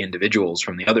 or 80 individuals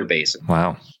from the other basin.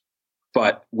 Wow.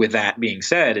 But with that being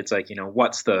said, it's like,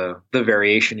 what's the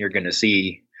variation you're going to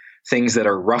see? Things that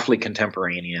are roughly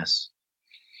contemporaneous,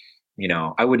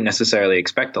 I wouldn't necessarily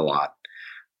expect a lot.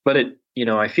 But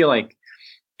I feel like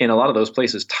in a lot of those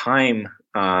places, time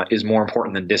is more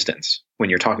important than distance when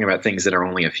you're talking about things that are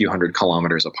only a few hundred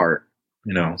kilometers apart.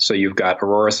 So you've got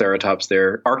Auroroceratops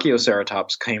there.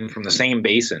 Archaeoceratops came from the same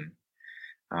basin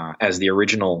as the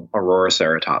original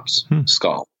Auroroceratops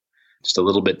skull, just a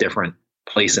little bit different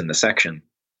place in the section.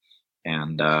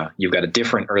 And you've got a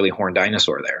different early horned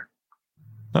dinosaur there.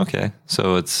 Okay,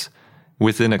 so it's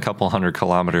within a couple hundred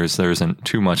kilometers. There isn't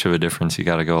too much of a difference. You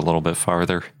got to go a little bit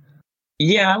farther.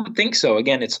 Yeah, I would think so.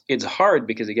 Again, it's hard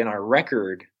because, again, our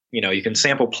record, you can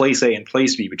sample place A and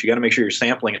place B, but you got to make sure you're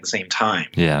sampling at the same time.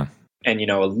 Yeah. And,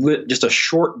 just a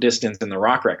short distance in the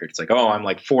rock record, it's like, I'm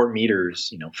like 4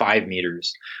 meters, 5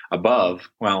 meters above.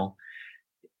 Well,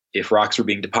 if rocks were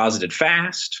being deposited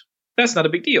fast, that's not a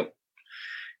big deal.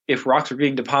 If rocks are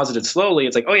being deposited slowly,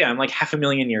 it's like, I'm like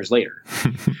 500,000 years later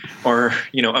or,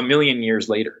 1 million years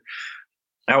later.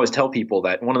 I always tell people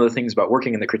that one of the things about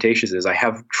working in the Cretaceous is I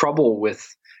have trouble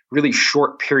with really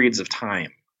short periods of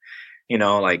time,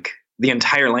 like the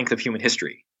entire length of human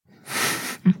history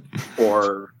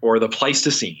or the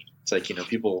Pleistocene. It's like,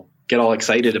 people get all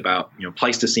excited about,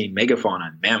 Pleistocene megafauna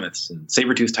and mammoths and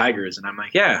saber-toothed tigers. And I'm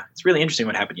like, it's really interesting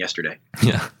what happened yesterday.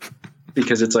 Yeah.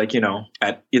 Because it's like, in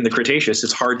the Cretaceous,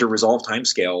 it's hard to resolve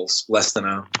timescales less than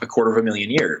a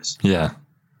 250,000 years. Yeah.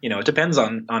 It depends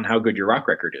on how good your rock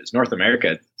record is. North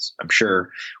America, I'm sure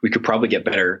we could probably get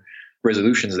better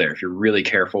resolutions there if you're really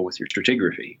careful with your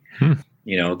stratigraphy.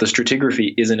 The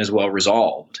stratigraphy isn't as well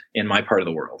resolved in my part of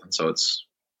the world. And so it's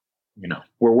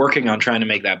we're working on trying to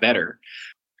make that better.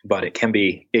 But it can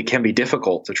be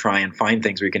difficult to try and find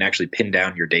things where you can actually pin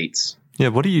down your dates. Yeah,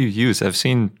 what do you use? I've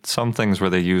seen some things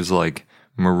where they use like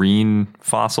marine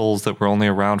fossils that were only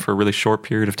around for a really short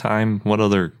period of time. What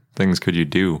other things could you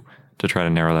do to try to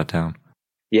narrow that down?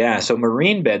 Yeah, so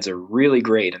marine beds are really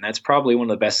great, and that's probably one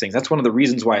of the best things. That's one of the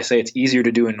reasons why I say it's easier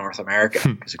to do in North America,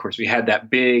 because of course we had that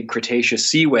big Cretaceous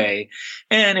seaway,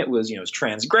 and it was, it was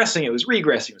transgressing, it was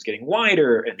regressing, it was getting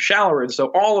wider and shallower, and so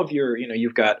all of your,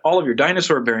 you've got all of your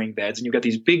dinosaur-bearing beds, and you've got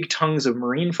these big tongues of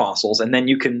marine fossils, and then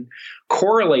you can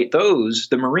correlate those.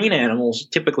 The marine animals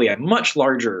typically have much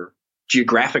larger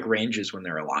geographic ranges when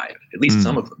they're alive, at least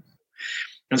some of them,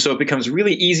 and so it becomes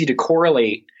really easy to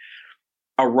correlate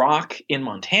a rock in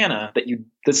Montana that you,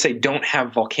 let's say, don't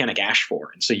have volcanic ash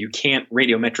for, and so you can't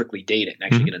radiometrically date it and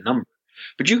actually get a number.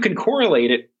 But you can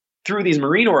correlate it through these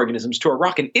marine organisms to a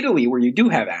rock in Italy where you do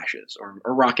have ashes, or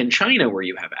a rock in China where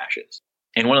you have ashes.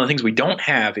 And one of the things we don't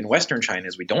have in Western China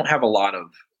is we don't have a lot of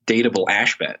datable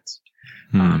ash beds,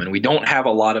 and we don't have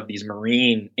a lot of these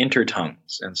marine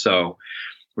intertongues. And so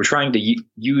we're trying to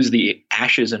use the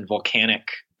ashes and volcanic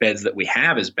beds that we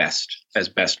have as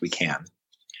best we can.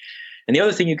 And the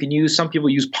other thing you can use, some people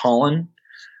use pollen.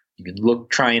 You can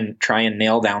try and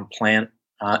nail down plant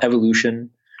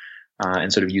evolution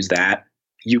and sort of use that.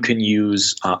 You can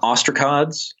use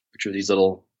ostracods, which are these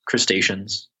little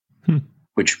crustaceans,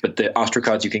 but the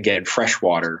ostracods you can get in fresh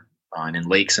water and in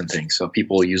lakes and things. So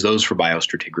people use those for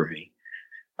biostratigraphy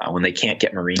when they can't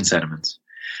get marine sediments.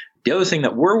 The other thing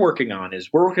that we're working on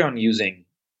using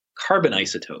carbon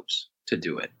isotopes to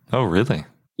do it. Oh, really?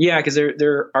 Yeah, because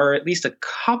there are at least a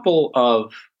couple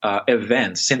of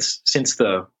events since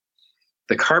the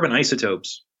carbon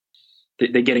isotopes,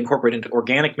 they get incorporated into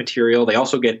organic material. They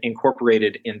also get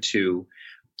incorporated into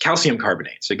calcium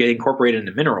carbonate. So they get incorporated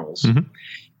into minerals,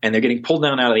 and they're getting pulled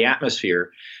down out of the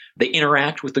atmosphere. They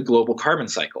interact with the global carbon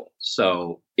cycle.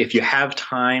 So if you have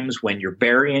times when you're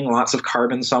burying lots of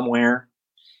carbon somewhere,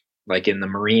 like in the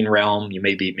marine realm,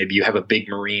 maybe you have a big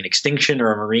marine extinction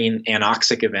or a marine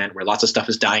anoxic event where lots of stuff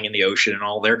is dying in the ocean and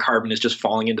all their carbon is just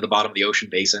falling into the bottom of the ocean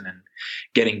basin and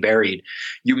getting buried.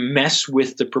 You mess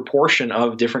with the proportion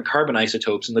of different carbon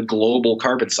isotopes in the global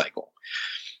carbon cycle.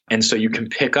 And so you can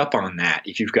pick up on that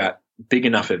if you've got big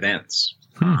enough events.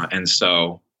 And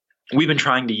so we've been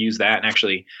trying to use that. And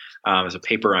actually, as a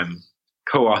paper I'm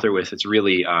co-author with, it's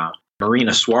really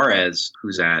Marina Suarez,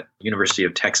 who's at University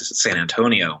of Texas at San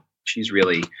Antonio. She's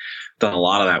really done a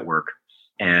lot of that work.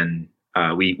 And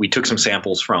we took some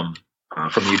samples from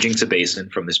the Ujingsa Basin,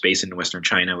 from this basin in Western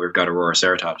China. We've got Aurora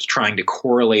ceratops, trying to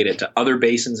correlate it to other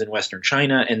basins in Western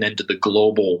China and then to the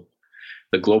global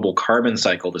carbon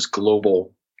cycle, this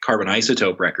global carbon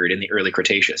isotope record in the early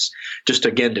Cretaceous, just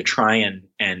again to try and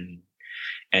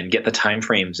get the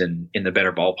timeframes in the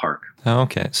better ballpark.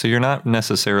 Okay. So you're not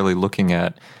necessarily looking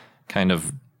at kind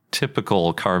of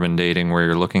typical carbon dating where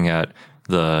you're looking at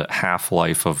the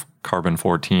half-life of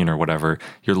carbon-14 or whatever.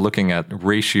 You're looking at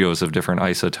ratios of different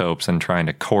isotopes and trying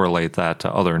to correlate that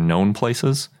to other known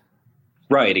places?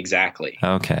 Right, exactly.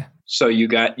 Okay. So you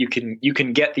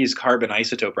can get these carbon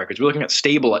isotope records. We're looking at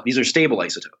these are stable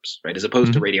isotopes, right? As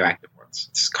opposed to radioactive ones.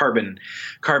 It's carbon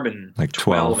like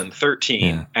 12 and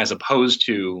 13 as opposed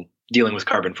to dealing with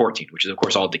carbon-14, which is of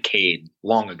course all decayed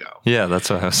long ago. Yeah, that's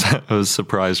why I was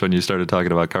surprised when you started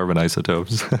talking about carbon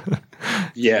isotopes.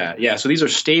 Yeah. So these are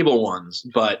stable ones,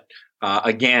 but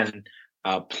again,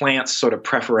 plants sort of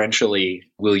preferentially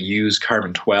will use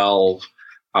carbon-12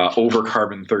 over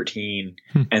carbon-13.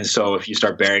 And so if you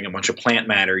start burying a bunch of plant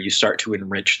matter, you start to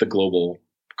enrich the global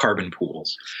carbon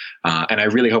pools. And I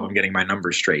really hope I'm getting my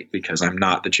numbers straight because I'm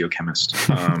not the geochemist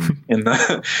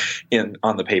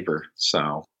on the paper.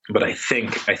 So, but I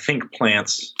think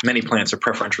many plants are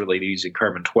preferentially using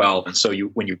carbon-12. And so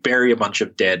when you bury a bunch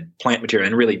of dead plant material,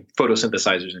 and really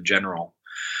photosynthesizers in general,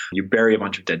 you bury a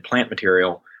bunch of dead plant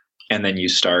material, and then you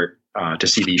start to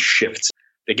see these shifts.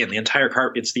 Again,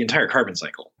 it's the entire carbon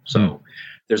cycle. So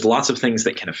there's lots of things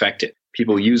that can affect it.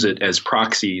 People use it as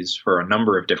proxies for a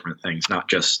number of different things, not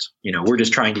just, we're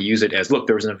just trying to use it as, look,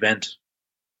 there was an event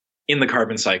in the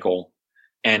carbon cycle,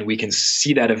 and we can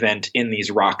see that event in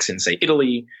these rocks in, say,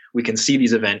 Italy. We can see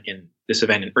this event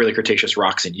in early Cretaceous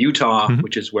rocks in Utah,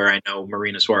 which is where I know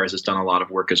Marina Suarez has done a lot of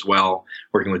work as well,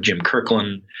 working with Jim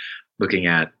Kirkland, looking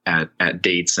at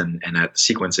dates and at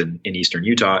sequence in eastern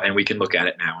Utah. And we can look at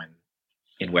it now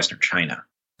in Western China.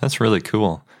 That's really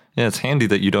cool. Yeah, it's handy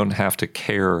that you don't have to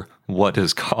care what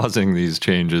is causing these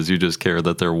changes. You just care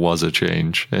that there was a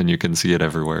change and you can see it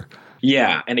everywhere.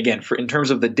 Yeah, and again, in terms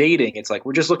of the dating, it's like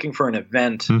we're just looking for an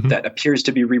event that appears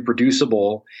to be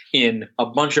reproducible in a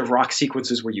bunch of rock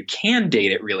sequences where you can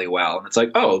date it really well. And it's like,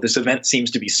 oh, this event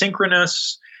seems to be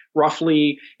synchronous,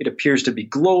 roughly. It appears to be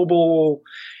global.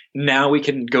 Now we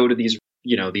can go to these,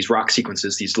 these rock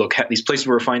sequences, these places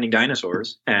where we're finding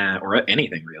dinosaurs or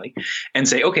anything really, and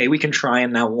say, okay, we can try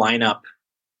and now line up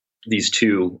these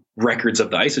two records of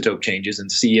the isotope changes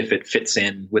and see if it fits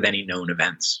in with any known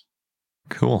events.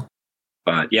 Cool.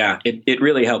 But yeah, it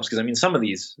really helps because I mean some of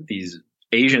these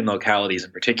Asian localities in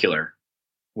particular,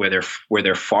 where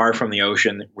they're far from the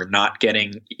ocean, we're not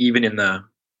getting, even in the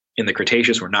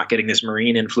Cretaceous, we're not getting this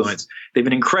marine influence. They've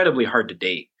been incredibly hard to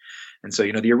date. And so,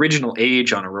 the original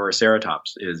age on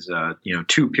Auroraceratops is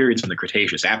two periods from the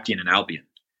Cretaceous, Aptian and Albian.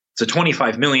 It's a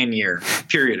 25 million year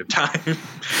period of time.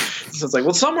 So it's like,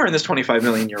 well, somewhere in this 25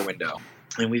 million year window,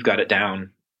 and we've got it down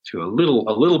to a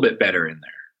little bit better in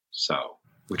there. So,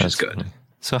 which is good. Funny.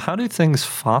 So how do things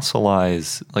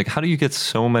fossilize? Like, how do you get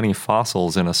so many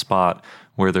fossils in a spot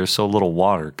where there's so little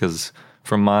water? Because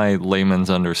from my layman's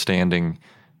understanding,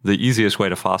 the easiest way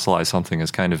to fossilize something is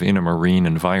kind of in a marine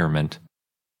environment.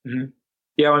 Mm-hmm.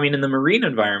 Yeah, I mean, in the marine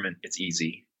environment, it's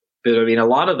easy. But I mean, a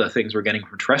lot of the things we're getting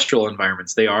from terrestrial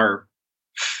environments, they are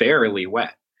fairly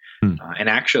wet. And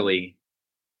actually,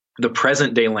 the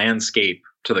present day landscape,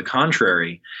 to the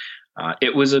contrary,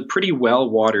 it was a pretty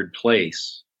well-watered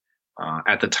place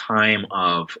at the time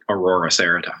of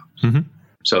Auroraceratops. Mm-hmm.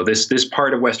 So this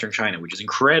part of Western China, which is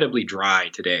incredibly dry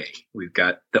today, we've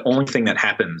got the only thing that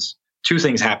happens, two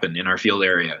things happen in our field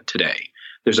area today.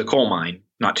 There's a coal mine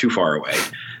not too far away,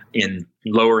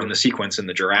 lower in the sequence in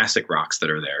the Jurassic rocks that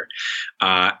are there.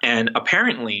 And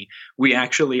apparently, we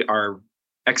actually are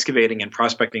excavating and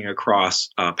prospecting across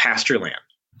pasture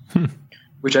land.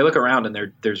 Which I look around and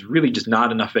there's really just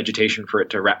not enough vegetation for it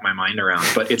to wrap my mind around,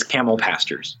 but it's camel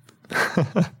pastures.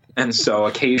 And so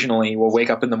occasionally we'll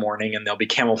wake up in the morning and there'll be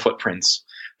camel footprints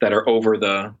that are over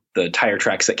the tire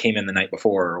tracks that came in the night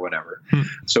before or whatever.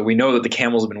 So we know that the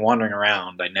camels have been wandering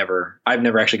around. I've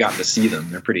never actually gotten to see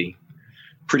them. They're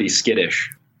pretty skittish.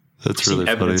 That's really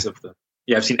funny.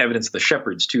 I've seen evidence of the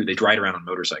shepherds too. They ride around on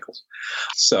motorcycles.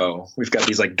 So we've got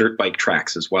these like dirt bike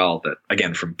tracks as well that,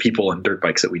 again, from people and dirt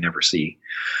bikes that we never see.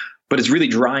 But it's really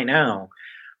dry now.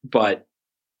 But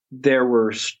there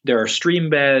are stream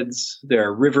beds, there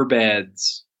are river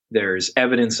beds, there's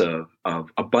evidence of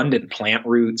abundant plant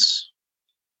roots.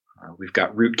 We've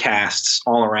got root casts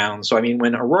all around. So I mean,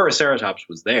 when Auroraceratops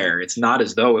was there, it's not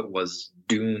as though it was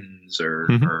dunes or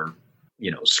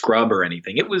scrub or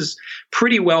anything. It was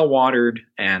pretty well watered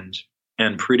and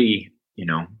pretty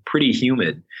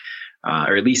humid,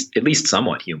 or at least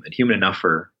somewhat humid enough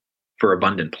for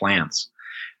abundant plants.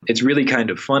 It's really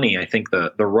kind of funny. I think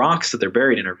the rocks that they're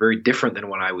buried in are very different than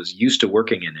what I was used to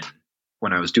working in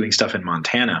when I was doing stuff in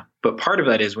Montana. But part of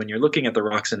that is when you're looking at the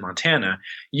rocks in Montana,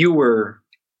 you were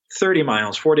 30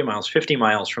 miles, 40 miles, 50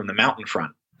 miles from the mountain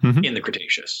front in the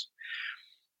Cretaceous.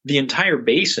 The entire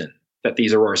basin that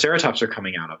these Auroraceratops are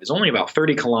coming out of is only about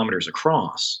 30 kilometers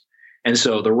across. And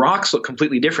so the rocks look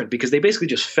completely different because they basically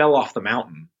just fell off the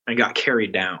mountain and got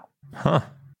carried down. Huh.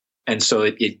 And so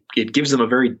it gives them a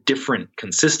very different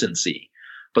consistency.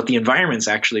 But the environments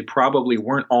actually probably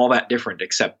weren't all that different,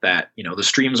 except that, the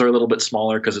streams are a little bit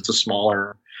smaller because it's a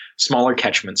smaller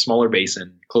catchment, smaller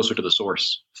basin, closer to the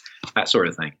source, that sort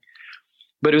of thing.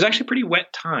 But it was actually a pretty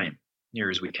wet time, near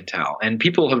as we can tell. And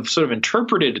people have sort of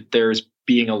interpreted there as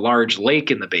being a large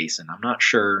lake in the basin. I'm not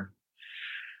sure.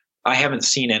 I haven't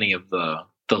seen any of the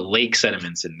lake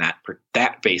sediments in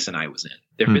that basin I was in.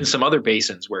 There have been some other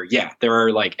basins where, there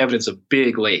are like evidence of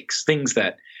big lakes, things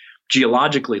that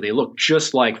geologically they look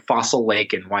just like Fossil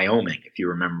Lake in Wyoming, if you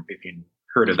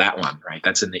heard of that one, right?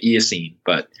 That's in the Eocene,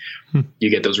 but you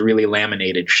get those really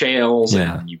laminated shales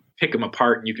and you pick them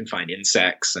apart and you can find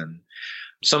insects, and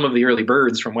some of the early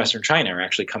birds from Western China are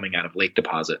actually coming out of lake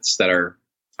deposits that are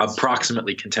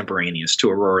approximately contemporaneous to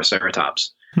Auroraceratops,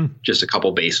 just a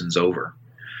couple basins over.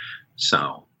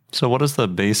 So what is the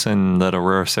basin that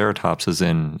Auroraceratops is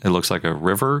in? It looks like a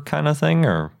river kind of thing,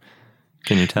 or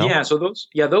can you tell? Yeah, so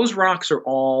those rocks are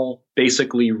all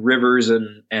basically rivers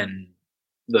and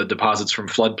the deposits from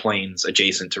floodplains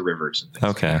adjacent to rivers and things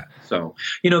like that. So,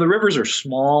 the rivers are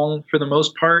small for the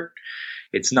most part.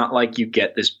 It's not like you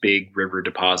get this big river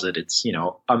deposit. It's,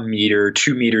 1 meter,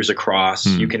 2 meters across.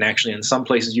 You can actually, in some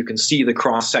places, you can see the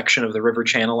cross section of the river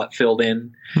channel that filled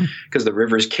in because the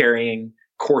river's carrying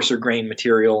coarser grain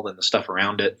material than the stuff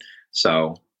around it.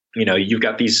 So, you've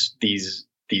got these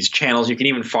channels. You can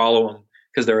even follow them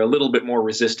because they're a little bit more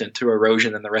resistant to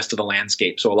erosion than the rest of the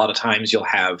landscape. So a lot of times you'll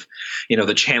have,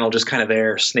 the channel just kind of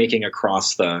there snaking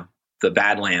across the the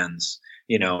Badlands,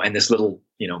 and this little,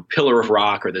 pillar of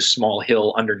rock or this small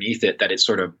hill underneath it that it's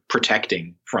sort of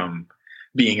protecting from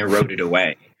being eroded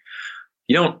away.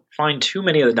 You don't find too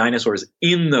many of the dinosaurs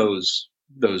in those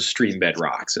stream bed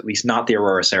rocks, at least not the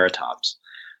Auroroceratops.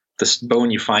 The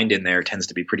bone you find in there tends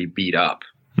to be pretty beat up,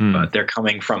 but they're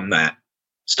coming from that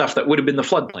stuff that would have been the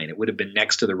floodplain. It would have been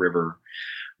next to the river,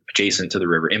 adjacent to the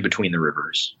river, in between the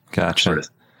rivers. Gotcha. Sort of.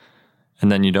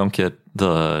 And then you don't get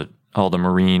all the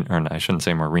marine, or I shouldn't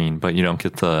say marine, but you don't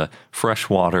get the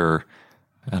freshwater,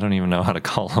 I don't even know how to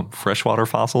call them, freshwater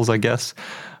fossils, I guess,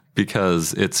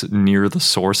 because it's near the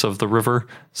source of the river,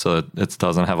 so it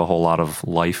doesn't have a whole lot of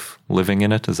life living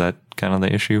in it. Is that kind of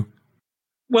the issue?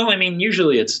 Well, I mean,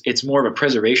 usually it's more of a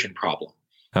preservation problem,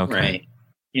 right?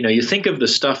 You think of the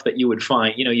stuff that you would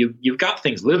find, you've got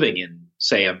things living in,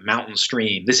 say, a mountain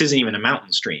stream. This isn't even a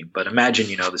mountain stream, but imagine,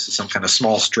 this is some kind of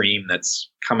small stream that's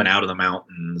coming out of the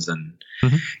mountains, and,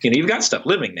 you've got stuff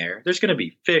living there. There's going to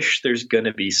be fish. There's going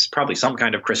to be probably some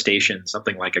kind of crustacean,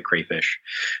 something like a crayfish.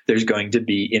 There's going to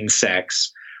be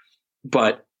insects,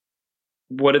 but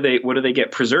what do they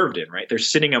get preserved in, right? They're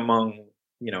sitting among,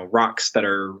 rocks that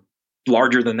are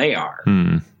larger than they are,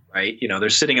 right? They're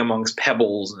sitting amongst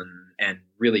pebbles and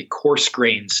really coarse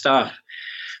grained stuff.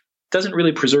 Doesn't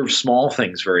really preserve small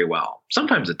things very well.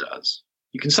 Sometimes it does.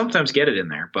 You can sometimes get it in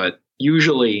there, but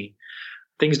usually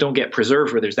things don't get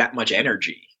preserved where there's that much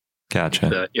energy.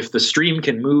 Gotcha. If the stream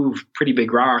can move pretty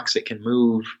big rocks, it can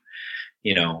move,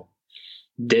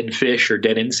 dead fish or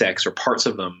dead insects or parts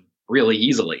of them really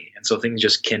easily. And so things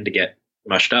just tend to get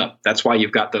mushed up. That's why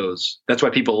you've got those. That's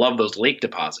why people love those lake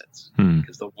deposits,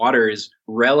 because the water is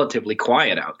relatively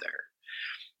quiet out there.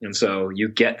 And so you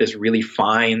get this really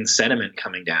fine sediment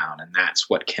coming down, and that's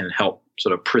what can help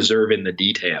sort of preserve in the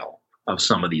detail of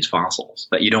some of these fossils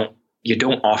that you don't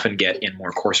often get in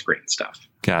more coarse grained stuff.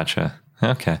 Gotcha.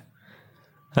 Okay.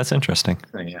 That's interesting.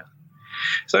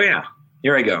 So yeah,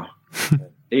 here I go.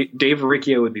 Dave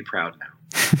Riccio would be proud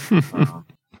now.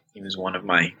 He was one of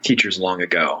my teachers long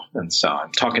ago, and so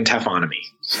I'm talking taphonomy,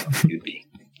 so he would be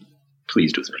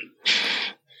pleased with me.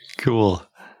 Cool.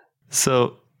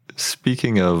 So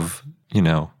speaking of,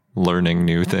 learning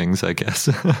new things, I guess,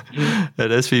 at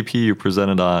SVP you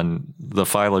presented on the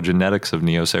phylogenetics of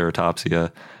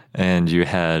Neoceratopsia, and you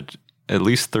had at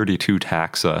least 32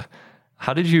 taxa.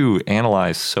 How did you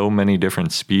analyze so many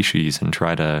different species and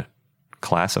try to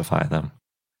classify them?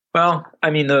 Well,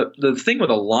 I mean, the thing with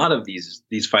a lot of these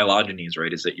phylogenies,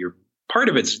 right, is that part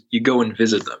of it's you go and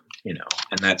visit them,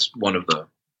 and that's one of the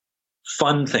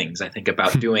fun things I think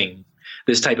about doing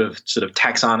this type of sort of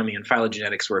taxonomy and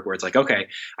phylogenetics work, where it's like, okay,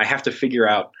 I want to figure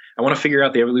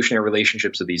out the evolutionary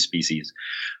relationships of these species.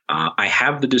 I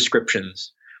have the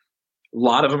descriptions. A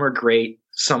lot of them are great.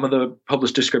 Some of the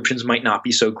published descriptions might not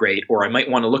be so great, or I might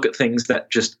want to look at things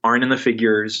that just aren't in the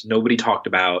figures, nobody talked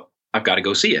about. I've got to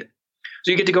go see it. So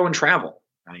you get to go and travel,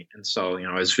 right? And so,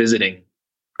 I was visiting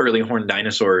early horned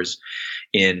dinosaurs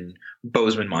in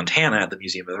Bozeman, Montana at the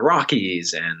Museum of the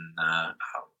Rockies, and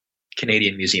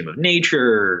Canadian Museum of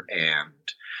Nature, and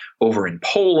over in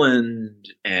Poland,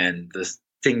 and the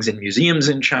things in museums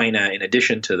in China, in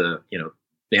addition to the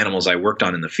animals I worked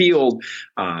on in the field,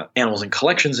 animals in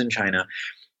collections in China.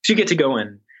 So you get to go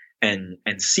in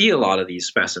and see a lot of these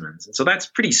specimens. And so that's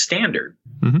pretty standard,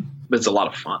 but it's a lot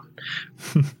of fun.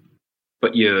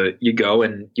 But you go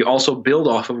and you also build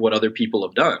off of what other people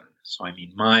have done. So, I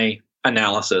mean, my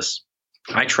analysis,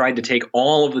 I tried to take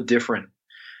all of the different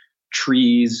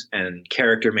trees and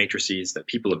character matrices that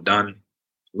people have done,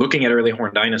 looking at early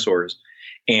horned dinosaurs,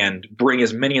 and bring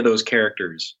as many of those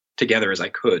characters together as I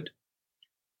could.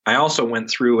 I also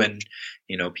went through and,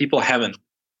 people haven't,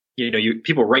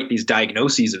 people write these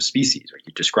diagnoses of species, right?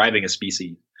 You're describing a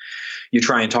species. You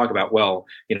try and talk about, well,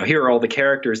 here are all the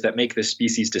characters that make this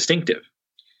species distinctive,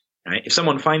 right? If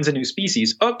someone finds a new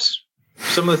species, oops,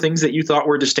 some of the things that you thought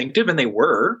were distinctive, and they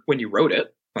were when you wrote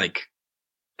it, like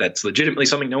that's legitimately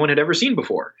something no one had ever seen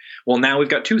before. Well, now we've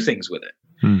got two things with it.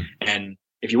 And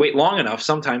if you wait long enough,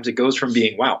 sometimes it goes from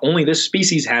being, wow, only this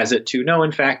species has it, to no,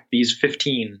 in fact, these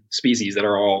 15 species that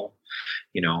are all,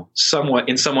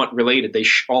 somewhat related, they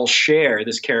all share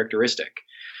this characteristic.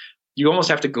 You almost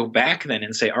have to go back then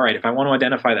and say, all right, if I want to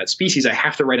identify that species, I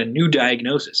have to write a new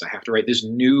diagnosis. I have to write this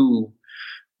new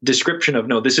description of,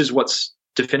 no, this is what's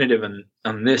definitive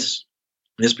on this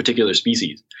particular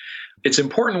species. It's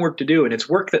important work to do, and it's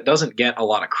work that doesn't get a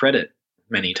lot of credit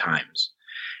many times.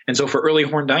 And so for early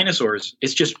horned dinosaurs,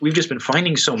 we've just been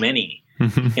finding so many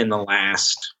in the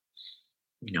last,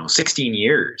 16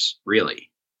 years, really.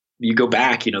 You go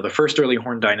back, the first early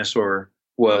horned dinosaur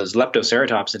was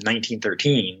Leptoceratops in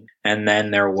 1913. And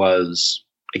then there was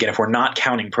again, if we're not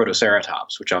counting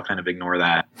Protoceratops, which I'll kind of ignore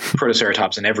that,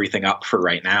 Protoceratops and everything up for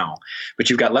right now, but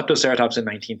you've got Leptoceratops in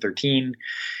 1913.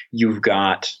 You've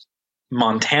got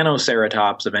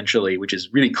Montanoceratops eventually, which is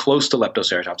really close to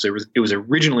Leptoceratops. It was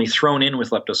originally thrown in with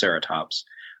Leptoceratops,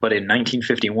 but in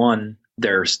 1951,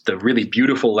 there's the really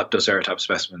beautiful Leptoceratops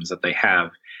specimens that they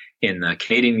have in the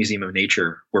Canadian Museum of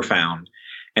Nature were found.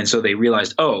 And so they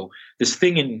realized, oh, this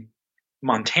thing in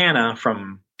Montana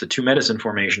from the Two Medicine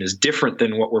Formation is different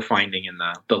than what we're finding in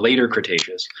the later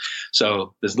Cretaceous.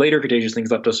 So this later Cretaceous thing's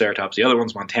Leptoceratops, the other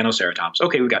one's Montanoceratops.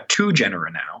 Okay, we've got two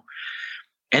genera now.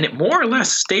 And it more or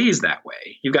less stays that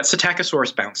way. You've got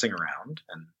Psittacosaurus bouncing around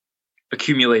and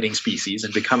accumulating species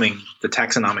and becoming the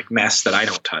taxonomic mess that I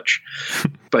don't touch.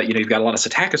 But you've got a lot of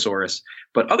Psittacosaurus.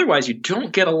 But otherwise, you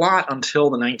don't get a lot until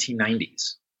the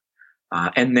 1990s.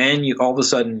 And then all of a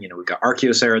sudden, we've got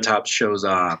Archaeoceratops shows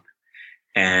up,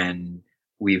 and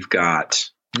we've got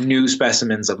new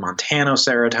specimens of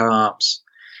Montanoceratops.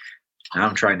 Now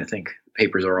I'm trying to think. The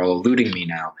papers are all eluding me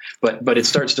now. But it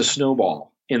starts to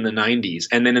snowball in the 90s.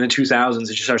 And then in the 2000s, it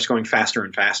just starts going faster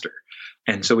and faster.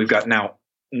 And so we've got now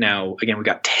again, we've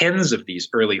got tens of these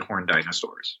early horned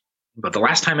dinosaurs. But the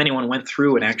last time anyone went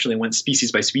through and actually went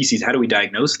species by species, how do we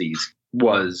diagnose these,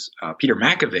 was Peter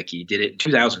Makovic did it in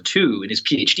 2002 in his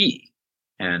PhD.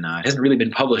 And it hasn't really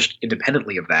been published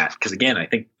independently of that. Because again, I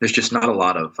think there's just not a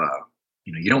lot of,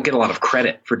 you don't get a lot of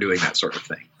credit for doing that sort of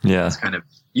thing. Yeah. It's kind of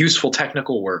useful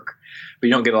technical work, but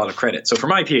you don't get a lot of credit. So for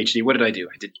my PhD, what did I do?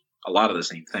 I did a lot of the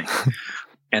same thing.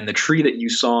 And the tree that you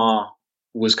saw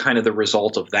was kind of the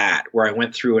result of that, where I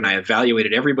went through and I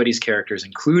evaluated everybody's characters,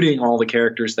 including all the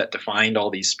characters that defined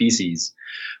all these species,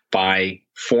 by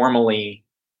formally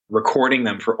recording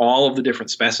them for all of the different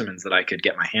specimens that I could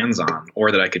get my hands on or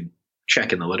that I could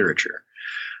check in the literature.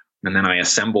 And then I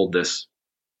assembled this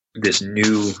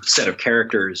new set of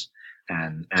characters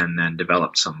and then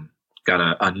developed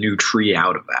got a new tree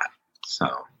out of that. So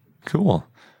cool.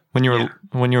 When you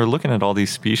were looking at all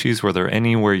these species, were there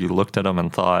any where you looked at them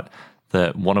and thought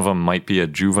that one of them might be a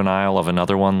juvenile of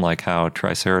another one, like how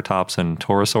Triceratops and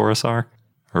Torosaurus are,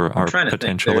 or are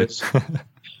potentially?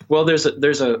 Well,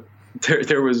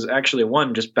 there was actually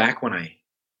one just back when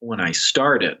I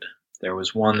started. There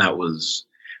was one that was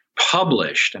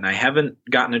published, and I haven't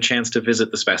gotten a chance to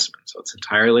visit the specimen, so it's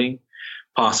entirely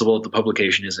possible that the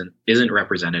publication isn't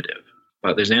representative.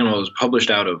 But there's an animal that was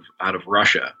published out of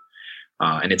Russia,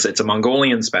 and it's a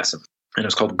Mongolian specimen, and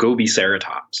it's called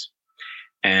Gobiceratops.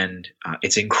 And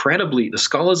the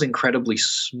skull is incredibly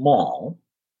small,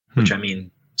 which I mean,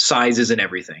 size isn't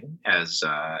everything, as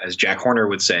Jack Horner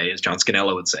would say, as John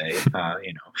Scannella would say,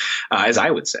 as I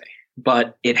would say.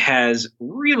 But it has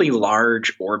really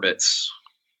large orbits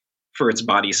for its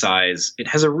body size. It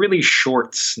has a really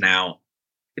short snout.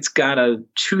 It's got a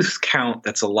tooth count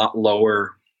that's a lot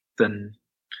lower than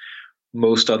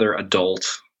most other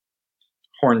adult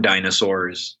horned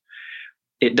dinosaurs.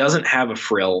 It doesn't have a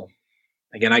frill.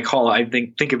 Again, I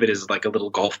think of it as like a little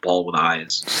golf ball with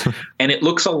eyes. And it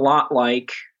looks a lot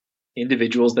like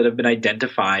individuals that have been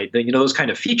identified, those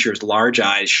kind of features: large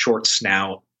eyes, short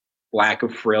snout, lack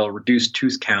of frill, reduced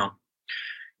tooth count.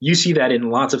 You see that in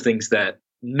lots of things that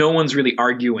no one's really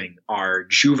arguing are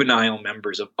juvenile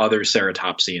members of other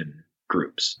ceratopsian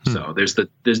groups. So there's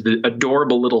the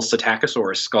adorable little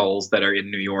Psittacosaurus skulls that are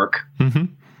in New York. Mm-hmm.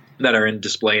 That are on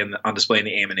display in the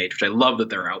AMNH, which I love that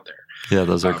they're out there. Yeah,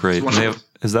 those are great.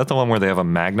 Is that the one where they have a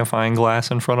magnifying glass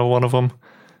in front of one of them?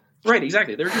 Right,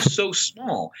 exactly. They're just so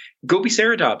small.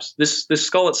 Gobiceratops, this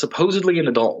skull that's supposedly an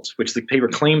adult, which the paper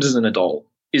claims is an adult,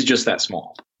 is just that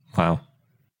small. Wow.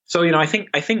 So I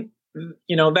think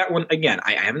that one, again,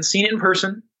 I haven't seen it in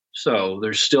person, so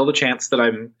there's still the chance that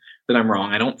I'm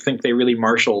wrong. I don't think they really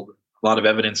marshaled a lot of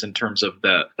evidence in terms of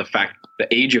the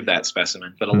age of that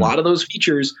specimen, but a lot of those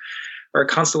features are a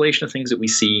constellation of things that we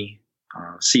see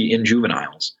in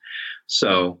juveniles.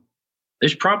 So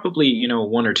there's probably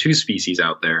one or two species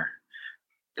out there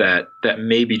that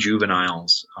may be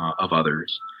juveniles of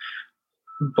others,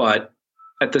 but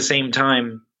at the same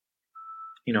time,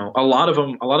 a lot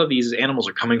of these animals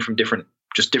are coming from different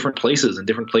places and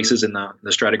different places in the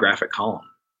stratigraphic column.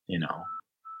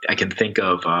 I can think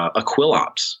of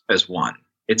Aquilops as one.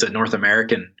 It's a North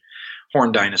American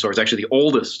horned dinosaur. It's actually the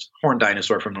oldest horned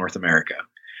dinosaur from North America.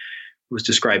 It was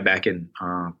described back in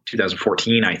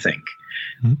 2014, I think.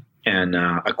 Mm-hmm. And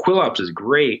Aquilops is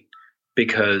great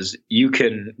because you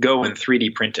can go and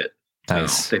 3D print it.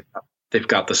 Nice. They've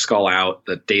got the skull out.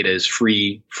 The data is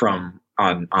free on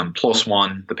PLOS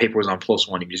One. The paper was on PLOS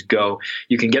One. You just go.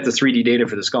 You can get the 3D data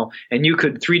for the skull, and you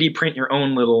could 3D print your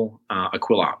own little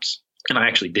Aquilops. And I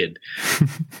actually did.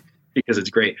 because it's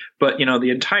great. But, the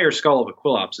entire skull of a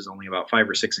Quillops is only about 5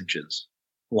 or 6 inches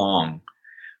long.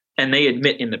 And they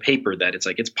admit in the paper that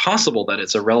it's possible that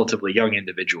it's a relatively young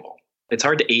individual. It's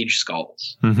hard to age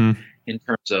skulls in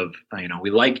terms of, we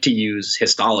like to use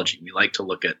histology. We like to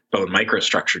look at bone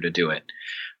microstructure to do it.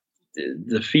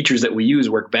 The features that we use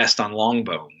work best on long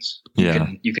bones. Yeah.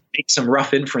 You can make some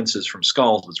rough inferences from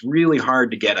skulls. It's really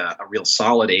hard to get a real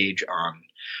solid age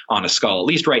on a skull, at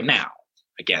least right now.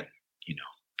 Again,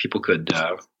 people could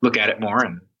look at it more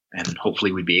and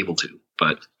hopefully we'd be able to.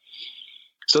 But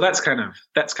so that's kind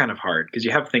of hard because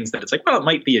you have things that it's like, well, it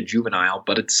might be a juvenile,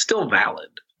 but it's still valid.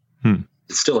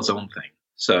 It's still its own thing.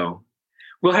 So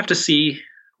we'll have to see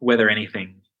whether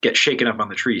anything gets shaken up on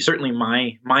the tree. Certainly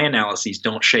my analyses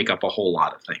don't shake up a whole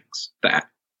lot of things.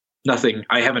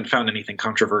 I haven't found anything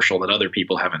controversial that other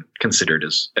people haven't considered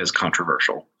as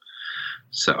controversial.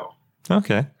 So.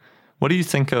 Okay. What do you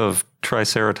think of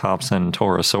Triceratops and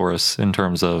Torosaurus in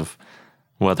terms of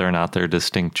whether or not they're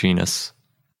distinct genus?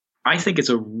 I think it's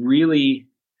a really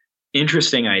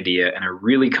interesting idea and a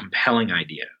really compelling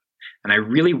idea. And I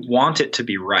really want it to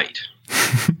be right.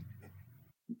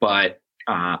 But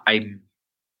and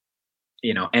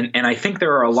I think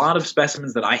there are a lot of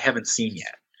specimens that I haven't seen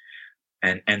yet.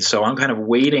 And so I'm kind of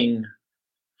waiting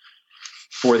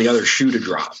for the other shoe to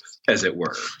drop, as it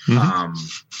were.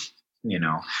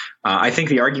 I think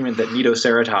the argument that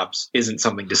Netoceratops isn't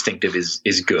something distinctive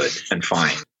is good and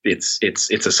fine. It's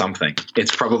a something.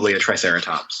 It's probably a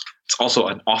Triceratops. It's also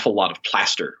an awful lot of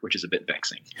plaster, which is a bit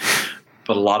vexing.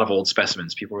 But a lot of old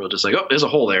specimens, people were just like, oh, there's a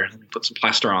hole there. Let me put some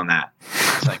plaster on that.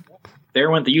 It's like, well,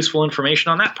 there went the useful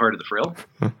information on that part of the frill.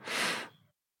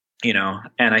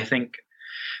 And I think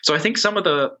some of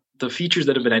the features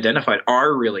that have been identified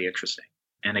are really interesting.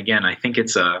 And again, I think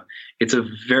it's a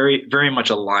very, very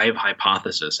much a live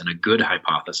hypothesis and a good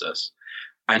hypothesis.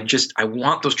 I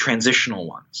want those transitional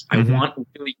ones. I want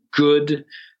really good,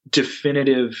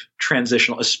 definitive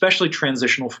especially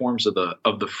transitional forms of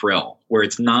the frill, where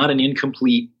it's not an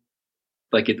incomplete,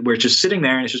 where it's just sitting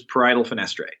there and it's just parietal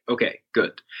fenestrae. Okay,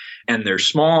 good. And they're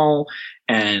small,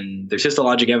 and there's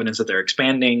histologic evidence that they're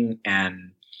expanding,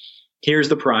 and here's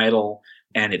the parietal,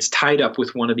 and it's tied up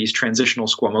with one of these transitional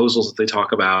squamosals that they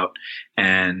talk about,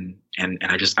 and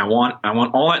I want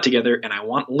all that together, and I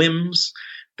want limbs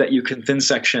that you can thin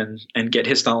section and get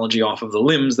histology off of the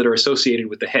limbs that are associated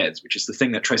with the heads, which is the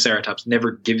thing that Triceratops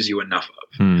never gives you enough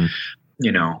of.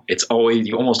 It's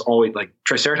almost always like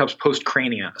Triceratops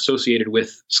postcrania associated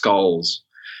with skulls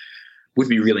would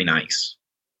be really nice.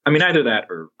 I mean, either that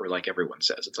or like everyone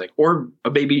says, it's like, or a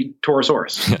baby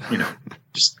Torosaurus,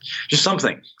 just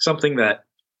something that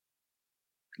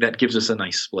gives us a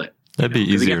nice split. That'd be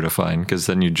easier to find because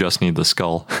then you just need the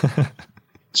skull.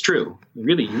 It's true. You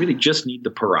really just need the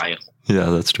parietal. Yeah,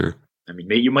 that's true. I mean,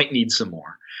 you might need some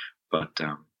more, but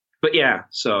yeah.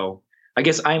 So I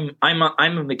guess I'm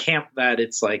in the camp that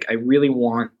it's like I really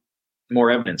want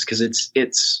more evidence because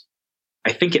it's.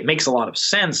 I think it makes a lot of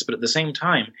sense, but at the same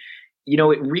time,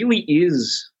 it really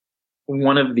is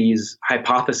one of these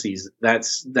hypotheses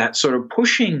that's sort of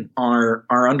pushing our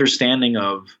understanding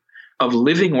of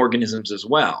living organisms as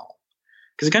well,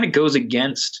 because it kind of goes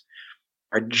against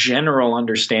our general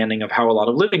understanding of how a lot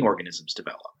of living organisms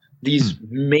develop. These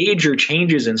major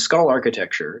changes in skull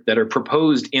architecture that are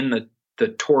proposed in the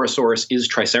Torosaurus is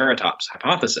Triceratops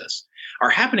hypothesis are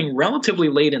happening relatively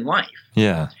late in life.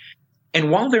 Yeah.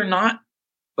 And while they're not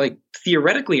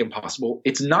theoretically impossible,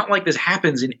 it's not like this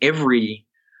happens in every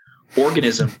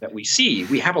organism that we see.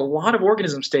 We have a lot of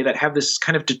organisms today that have this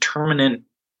kind of determinate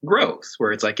growth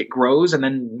where it's like it grows and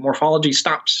then morphology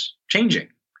stops changing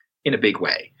in a big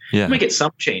way. Yeah. You might get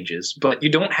some changes, but you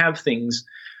don't have things,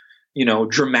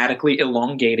 dramatically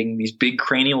elongating these big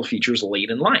cranial features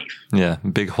late in life. Yeah,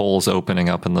 big holes opening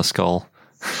up in the skull.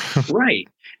 Right.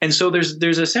 And so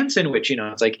there's a sense in which,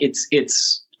 it's like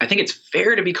I think it's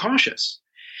fair to be cautious.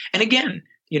 And again,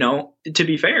 to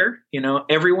be fair,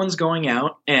 everyone's going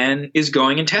out and is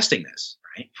going and testing this,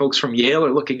 right? Folks from Yale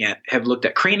have looked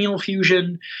at cranial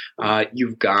fusion.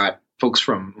 You've got folks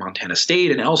from Montana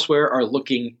State and elsewhere are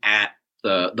looking at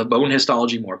the bone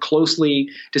histology more closely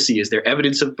to see, is there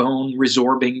evidence of bone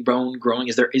resorbing, bone growing?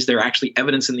 Is there actually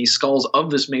evidence in these skulls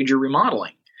of this major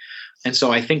remodeling? And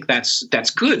so I think that's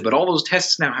good, but all those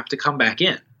tests now have to come back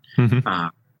in.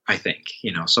 I think,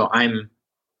 so I'm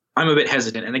a bit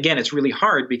hesitant. And again, it's really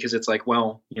hard because it's like,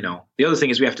 well, the other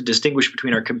thing is we have to distinguish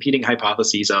between our competing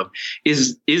hypotheses of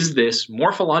is this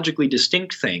morphologically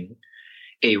distinct thing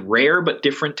a rare but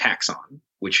different taxon,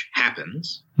 which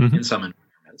happens in some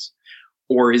environments,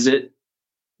 or is it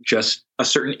just a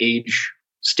certain age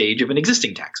stage of an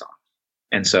existing taxon?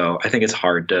 And so I think it's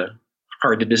hard to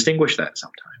hard to distinguish that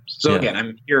sometimes. So Yeah. again,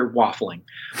 I'm here waffling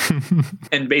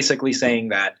and basically saying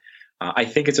that I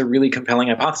think it's a really compelling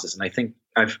hypothesis, and I think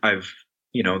I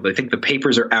think the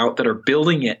papers are out that are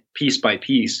building it piece by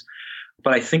piece,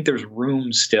 but I think there's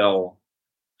room still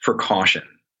for caution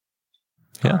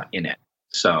in it.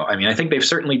 So, I mean, I think they've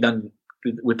certainly done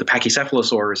with the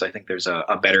pachycephalosaurs. I think there's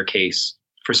a better case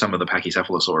for some of the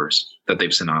pachycephalosaurs that they've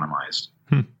synonymized.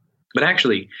 But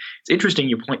actually, it's interesting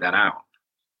you point that out.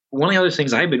 One of the other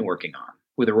things I've been working on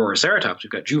with Auroroceratops,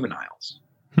 we've got juveniles.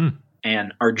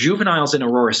 And our juveniles in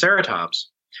Auroroceratops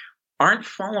aren't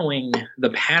following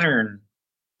the pattern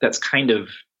that's kind of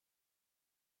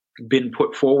been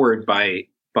put forward by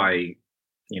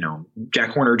Jack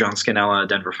Horner, John Scannella,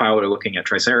 Denver Fowler looking at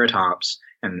Triceratops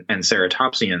and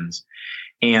ceratopsians,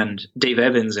 and Dave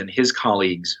Evans and his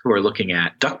colleagues who are looking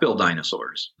at duckbill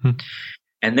dinosaurs.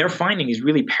 And they're finding these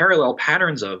really parallel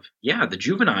patterns of, the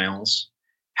juveniles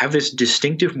have this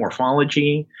distinctive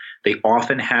morphology. They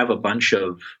often have a bunch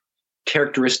of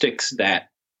characteristics that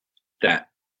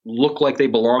look like they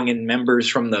belong in members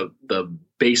from the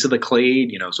base of the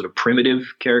clade, sort of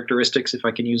primitive characteristics, if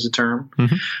I can use the term.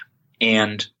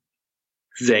 And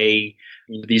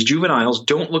these juveniles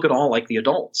don't look at all like the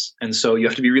adults. And so you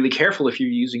have to be really careful if you're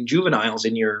using juveniles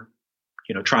in your,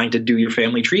 trying to do your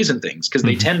family trees and things, because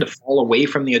they tend to fall away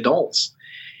from the adults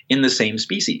in the same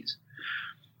species.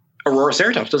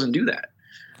 Auroroceratops doesn't do that.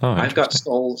 I've got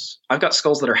skulls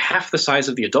that are half the size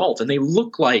of the adult, and they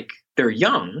look like they're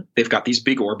young. They've got these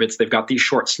big orbits, they've got these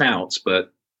short snouts,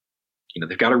 but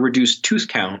they've got a reduced tooth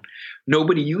count.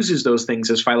 Nobody uses those things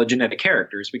as phylogenetic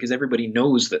characters because everybody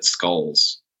knows that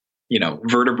skulls,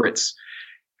 vertebrates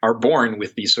are born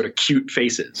with these sort of cute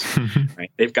faces,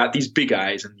 right? They've got these big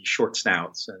eyes and these short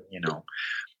snouts,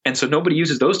 and so nobody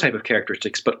uses those type of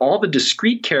characteristics, but all the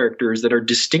discrete characters that are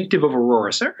distinctive of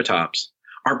Auroroceratops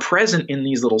are present in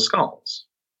these little skulls.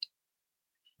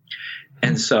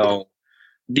 And so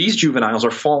these juveniles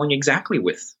are falling exactly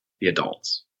with the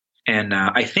adults. And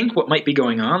I think what might be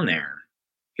going on there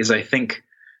is I think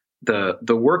the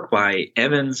work by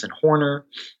Evans and Horner,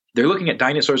 they're looking at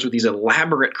dinosaurs with these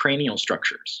elaborate cranial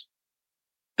structures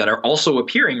that are also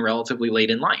appearing relatively late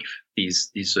in life.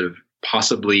 These sort of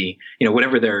possibly,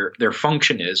 whatever their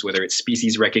function is, whether it's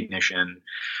species recognition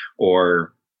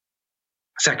or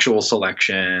sexual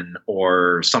selection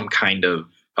or some kind of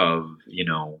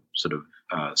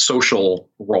social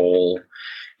role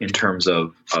in terms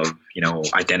of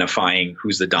identifying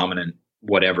who's the dominant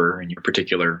whatever in your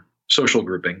particular social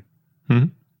grouping.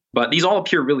 But these all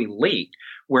appear really late,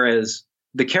 whereas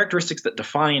the characteristics that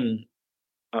define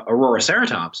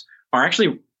Auroroceratops are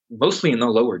actually mostly in the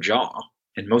lower jaw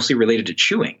and mostly related to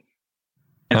chewing.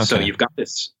 And so you've got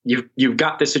this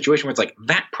situation where it's like,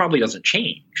 that probably doesn't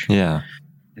change. Yeah.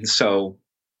 And so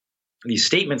these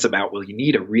statements about, well, you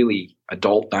need a really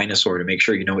adult dinosaur to make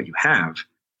sure you know what you have.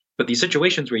 But these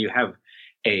situations where you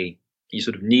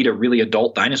sort of need a really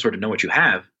adult dinosaur to know what you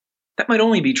have, that might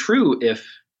only be true if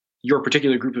your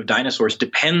particular group of dinosaurs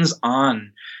depends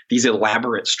on these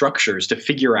elaborate structures to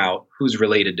figure out who's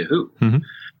related to who.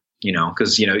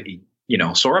 Because,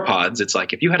 sauropods, it's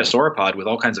like if you had a sauropod with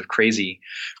all kinds of crazy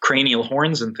cranial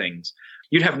horns and things,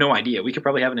 you'd have no idea. We could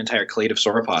probably have an entire clade of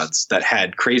sauropods that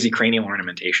had crazy cranial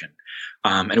ornamentation.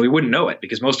 And we wouldn't know it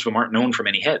because most of them aren't known from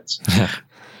any heads.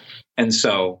 And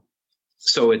so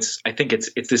I think it's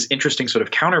this interesting sort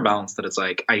of counterbalance that it's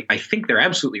like, I think they're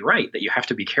absolutely right that you have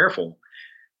to be careful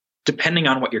depending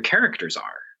on what your characters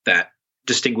are that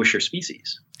distinguish your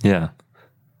species. Yeah.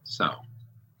 So.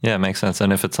 Yeah, it makes sense.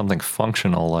 And if it's something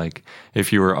functional, like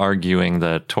if you were arguing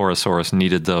that Torosaurus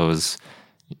needed those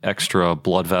extra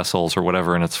blood vessels or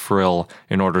whatever in its frill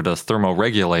in order to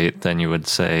thermoregulate, then you would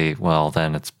say, well,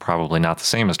 then it's probably not the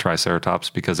same as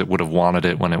Triceratops because it would have wanted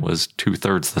it when it was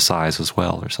 2/3 the size as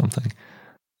well or something.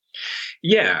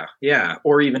 Yeah.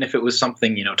 Or even if it was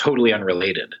something, totally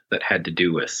unrelated that had to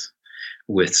do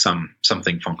with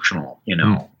something functional,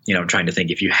 trying to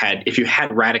think if you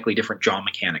had radically different jaw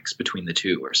mechanics between the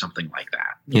two or something like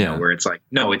that, where it's like,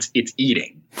 no, it's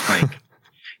eating. Like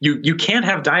you can't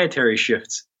have dietary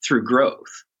shifts through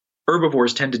growth.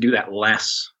 Herbivores tend to do that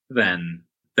less than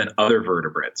other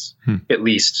vertebrates, at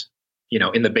least,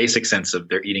 in the basic sense of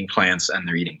they're eating plants and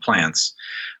they're eating plants,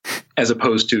 as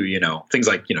opposed to, things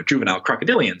like, juvenile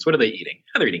crocodilians. What are they eating?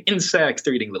 They're eating insects.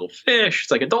 They're eating little fish.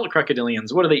 It's like adult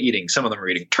crocodilians. What are they eating? Some of them are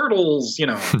eating turtles,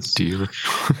 Deer.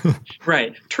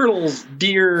 Right. Turtles,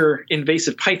 deer,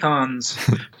 invasive pythons,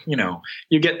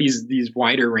 you get these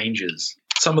wider ranges.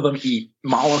 Some of them eat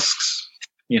mollusks,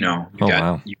 you've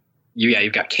got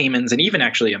caimans, and even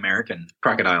actually American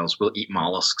crocodiles will eat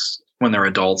mollusks when they're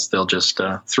adults, they'll just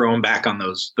throw them back on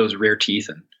those rear teeth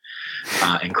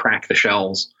and crack the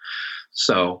shells.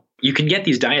 So you can get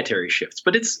these dietary shifts,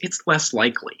 but it's less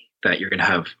likely that you're going to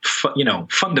have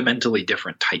fundamentally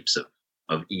different types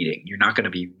of eating. You're not going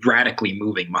to be radically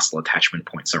moving muscle attachment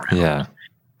points around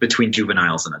between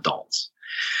juveniles and adults.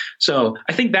 So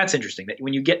I think that's interesting, that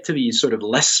when you get to these sort of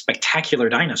less spectacular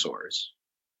dinosaurs,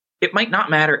 it might not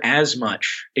matter as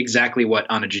much exactly what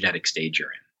on a genetic stage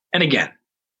you're in. And again,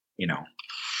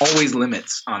 always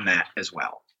limits on that as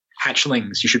well.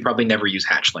 Hatchlings, you should probably never use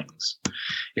hatchlings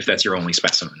if that's your only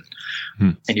specimen.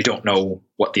 And you don't know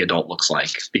what the adult looks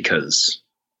like, because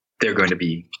they're going to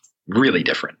be really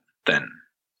different than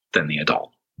the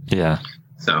adult. Yeah.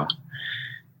 So,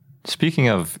 speaking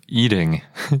of eating,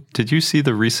 did you see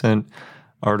the recent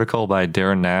article by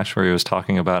Darren Nash where he was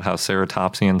talking about how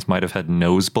ceratopsians might have had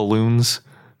nose balloons?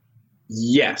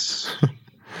 Yes.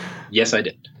 Yes, I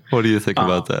did. What do you think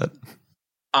about that?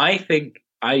 I think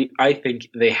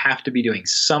they have to be doing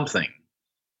something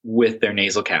with their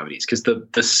nasal cavities, because the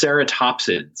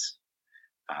ceratopsids,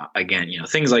 again,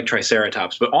 things like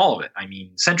Triceratops, but all of it. I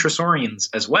mean, Centrosaurians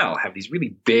as well have these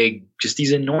really big, just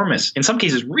these enormous, in some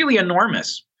cases, really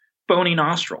enormous bony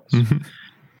nostrils.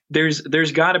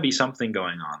 There's got to be something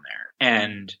going on there,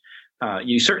 and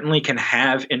you certainly can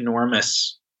have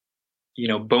enormous,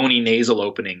 bony nasal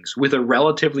openings with a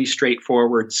relatively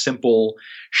straightforward, simple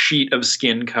sheet of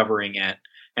skin covering it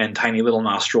and tiny little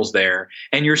nostrils there.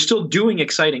 And you're still doing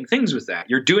exciting things with that.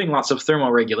 You're doing lots of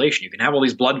thermoregulation. You can have all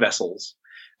these blood vessels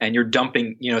and you're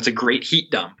dumping, it's a great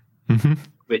heat dump,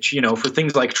 which, for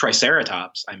things like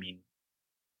Triceratops, I mean,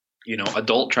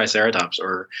 adult Triceratops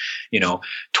or,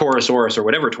 Torosaurus or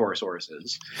whatever Torosaurus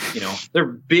is, they're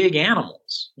big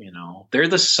animals, they're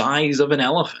the size of an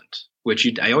elephant, which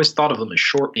I always thought of them as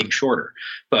being shorter,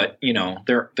 but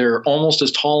they're almost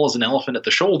as tall as an elephant at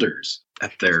the shoulders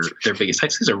at their biggest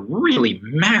heights. These are really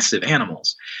massive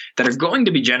animals that are going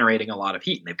to be generating a lot of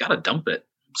heat, and they've got to dump it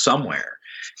somewhere.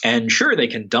 And sure, they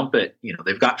can dump it.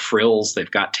 They've got frills, they've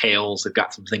got tails, they've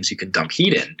got some things you can dump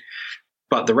heat in.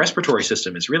 But the respiratory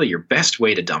system is really your best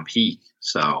way to dump heat.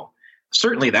 So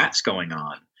certainly that's going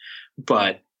on.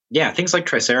 But yeah, things like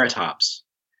Triceratops,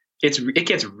 it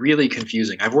gets really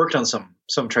confusing. I've worked on some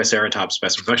Triceratops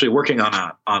specimens. I'm actually working on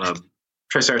a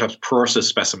Triceratops prorsus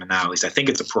specimen now. At least I think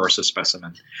it's a prorsus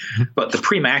specimen. But the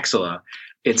premaxilla,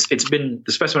 it's been,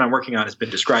 the specimen I'm working on has been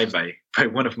described by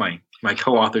one of my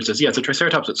co-authors as, it's a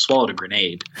Triceratops that swallowed a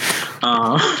grenade.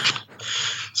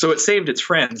 So it saved its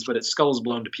friends, but its skull is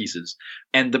blown to pieces.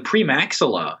 And the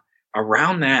premaxilla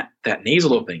around that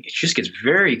nasal opening, it just gets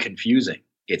very confusing.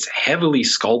 It's heavily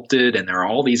sculpted, and there are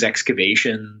all these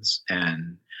excavations.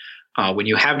 And when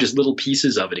you have just little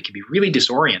pieces of it, it can be really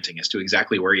disorienting as to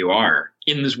exactly where you are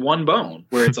in this one bone,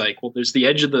 where it's like, well, there's the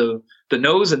edge of the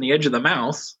nose and the edge of the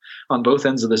mouth on both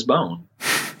ends of this bone.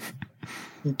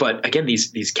 But again,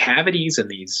 these cavities and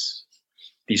these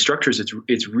structures,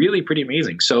 it's really pretty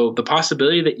amazing. So the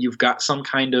possibility that you've got some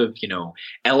kind of,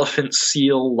 elephant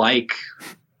seal like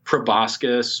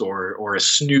proboscis or a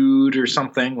snood or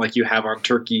something like you have on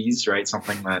turkeys, right?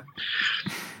 Something that,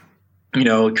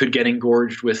 could get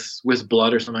engorged with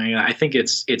blood or something. I think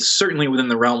it's certainly within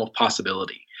the realm of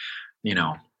possibility.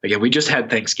 Again, we just had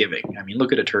Thanksgiving. I mean,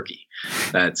 look at a turkey.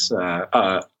 That's,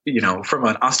 from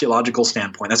an osteological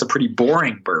standpoint, that's a pretty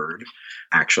boring bird,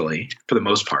 actually, for the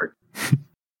most part.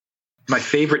 My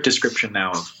favorite description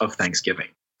now of Thanksgiving.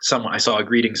 I saw a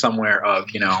greeting somewhere of,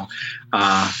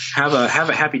 have a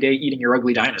happy day eating your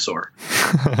ugly dinosaur.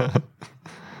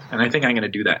 And I think I'm going to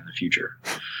do that in the future.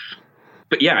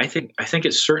 But yeah, I think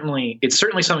it's certainly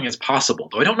something that's possible.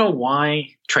 Though I don't know why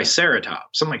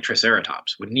something like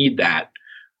Triceratops would need that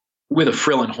with a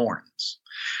frill and horns,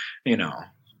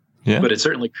 Yeah. But it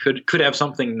certainly could have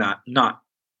something not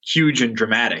huge and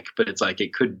dramatic, but it's like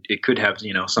it could have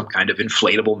some kind of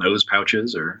inflatable nose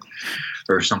pouches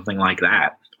or something like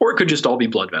that, or it could just all be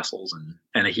blood vessels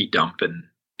and a heat dump, and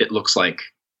it looks like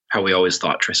how we always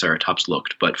thought Triceratops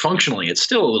looked, but functionally it's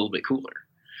still a little bit cooler.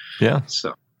 Yeah.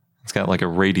 So it's got like a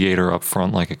radiator up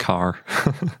front like a car.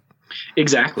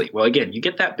 Exactly. Well, again, you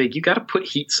get that big, you got to put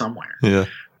heat somewhere. Yeah.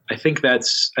 I think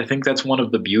that's one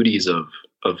of the beauties of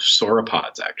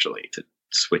sauropods, actually, to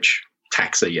switch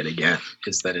taxa yet again,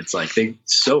 is that it's like they're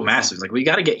so massive. It's like, we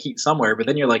got to get heat somewhere, but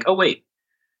then you're like, oh wait,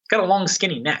 it's got a long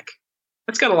skinny neck.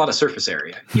 That's got a lot of surface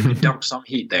area. You can dump some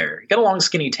heat there. You got a long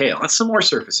skinny tail. That's some more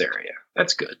surface area.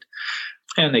 That's good.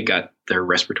 And they got their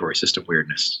respiratory system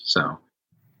weirdness. So,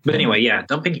 but anyway, yeah,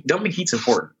 dumping heat's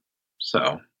important.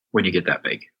 So when you get that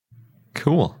big.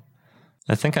 Cool.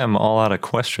 I think I'm all out of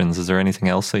questions. Is there anything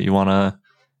else that you want to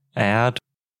add?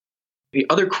 The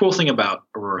other cool thing about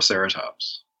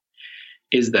Auroroceratops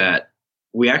is that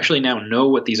we actually now know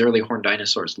what these early horned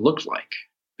dinosaurs looked like,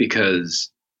 because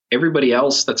everybody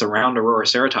else that's around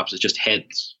Auroroceratops is just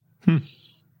heads.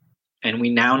 And we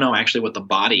now know actually what the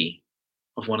body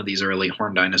of one of these early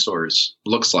horned dinosaurs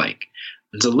looks like.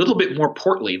 It's a little bit more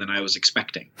portly than I was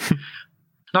expecting.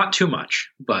 Not too much,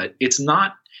 but it's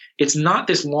not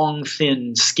this long,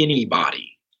 thin, skinny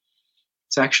body.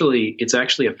 It's actually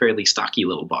a fairly stocky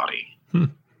little body.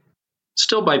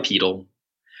 Still bipedal,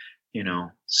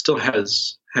 still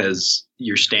has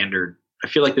your standard. I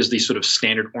feel like there's these sort of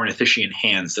standard ornithischian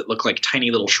hands that look like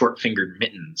tiny little short-fingered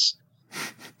mittens.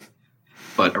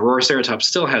 But Auroroceratops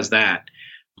still has that,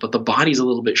 but the body's a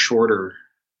little bit shorter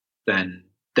than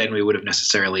we would have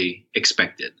necessarily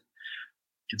expected.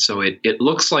 And so it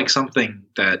looks like something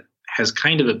that has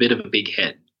kind of a bit of a big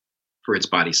head for its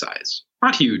body size.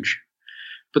 Not huge,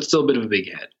 but still a bit of a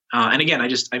big head. And again,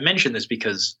 I mention this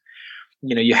because,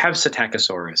 you have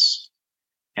Psittacosaurus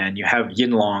and you have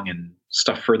Yinlong and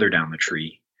stuff further down the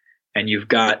tree, and you've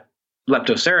got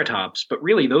Leptoceratops, but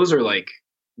really those are like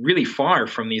really far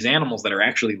from these animals that are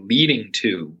actually leading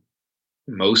to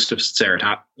most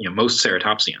ceratopsians.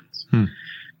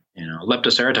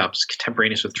 Leptoceratops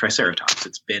contemporaneous with Triceratops.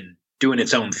 It's been doing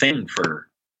its own thing for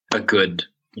a good,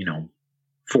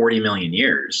 40 million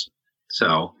years.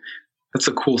 So that's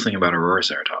the cool thing about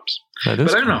Auroroceratops. That is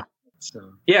but I don't cool. know.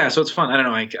 So it's fun. I don't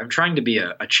know. I'm trying to be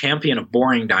a champion of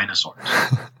boring dinosaurs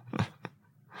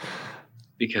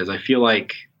because I feel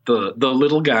like the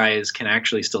little guys can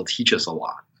actually still teach us a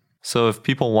lot. So if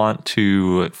people want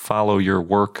to follow your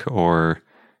work or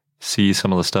see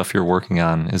some of the stuff you're working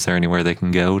on, is there anywhere they can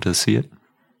go to see it?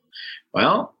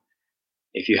 Well,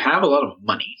 if you have a lot of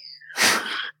money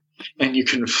and you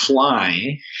can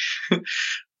fly,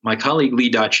 my colleague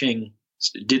Li Daqing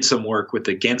did some work with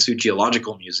the Gansu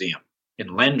Geological Museum in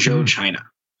Lanzhou, China.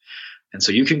 And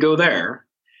so you can go there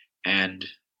and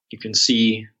you can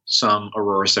see some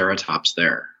Auroroceratops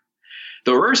there.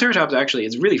 The Auroroceratops actually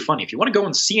is really funny. If you want to go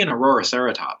and see an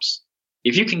Auroroceratops,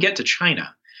 if you can get to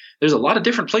China, there's a lot of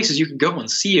different places you can go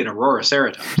and see an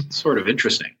Auroroceratops. It's sort of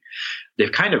interesting.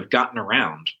 They've kind of gotten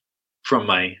around from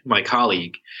my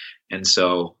colleague. And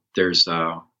so there's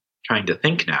trying to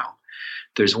think now.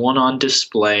 There's one on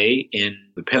display in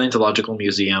the Paleontological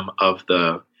Museum of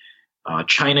the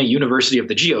China University of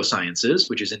the Geosciences,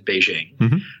 which is in Beijing.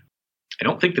 I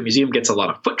don't think the museum gets a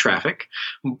lot of foot traffic,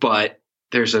 but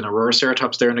there's an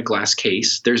Auroroceratops there in a glass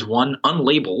case. There's one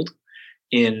unlabeled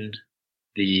in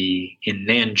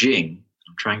Nanjing.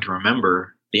 I'm trying to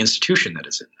remember the institution that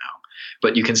it's in now,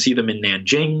 but you can see them in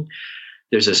Nanjing.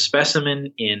 There's a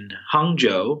specimen in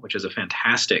Hangzhou, which is a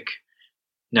fantastic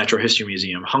natural history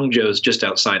museum. Hangzhou is just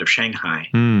outside of Shanghai,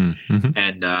 and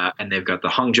they've got the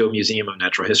Hangzhou Museum of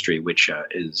Natural History, which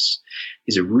is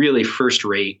a really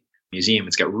first-rate museum.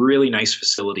 It's got really nice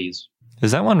facilities.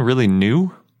 Is that one really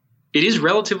new? It is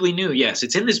relatively new, yes.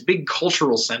 It's in this big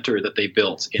cultural center that they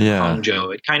built in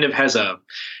Hangzhou. It kind of has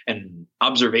an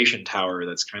observation tower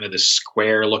that's kind of this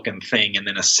square-looking thing, and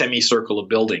then a semicircle of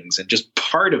buildings. And just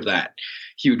part of that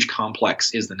huge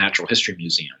complex is the Natural History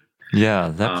Museum. Yeah,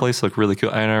 that place looked really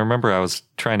cool. And I remember I was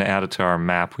trying to add it to our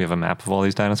map. We have a map of all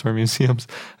these dinosaur museums.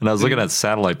 And I was looking at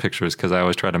satellite pictures because I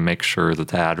always try to make sure that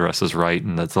the address is right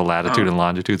and that the latitude and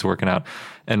longitude's working out.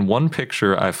 And one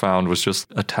picture I found was just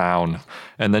a town.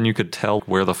 And then you could tell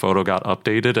where the photo got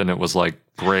updated. And it was like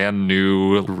brand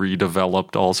new,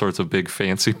 redeveloped, all sorts of big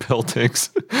fancy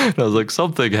buildings. And I was like,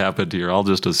 something happened here. I'll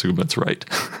just assume it's right.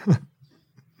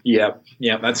 Yeah,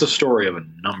 that's a story of a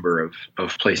number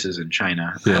of places in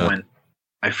China. Yeah.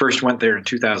 I first went there in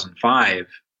 2005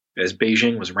 as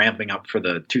Beijing was ramping up for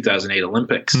the 2008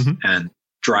 Olympics, and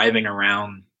driving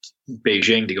around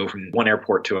Beijing to go from one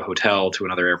airport to a hotel to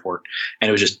another airport. And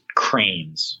it was just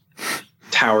cranes,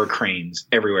 tower cranes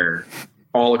everywhere,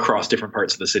 all across different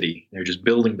parts of the city. They're just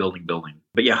building.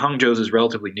 But yeah, Hangzhou's is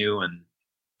relatively new, and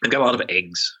they've got a lot of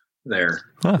eggs there.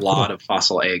 A lot of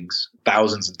fossil eggs,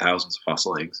 thousands and thousands of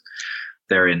fossil eggs.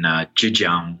 They're in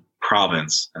Zhejiang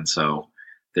province, and so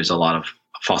there's a lot of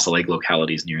fossil egg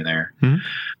localities near there.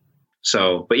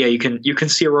 So, but yeah, you can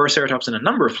see Auroroceratops in a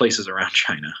number of places around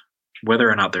China. Whether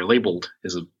or not they're labeled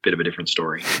is a bit of a different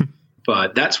story.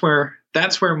 But that's where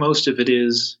most of it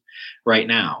is right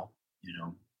now.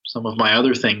 Some of my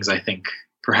other things I think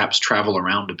perhaps travel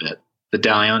around a bit. The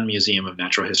Dalian Museum of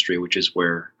Natural History, which is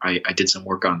where I did some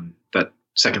work on that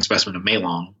second specimen of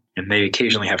Meilong, and they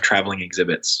occasionally have traveling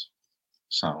exhibits.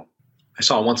 So I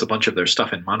saw once a bunch of their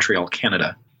stuff in Montreal,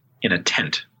 Canada, in a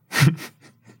tent,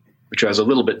 which I was a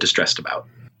little bit distressed about,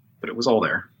 but it was all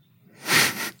there.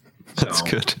 That's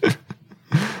good.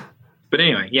 But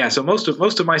anyway, yeah. So most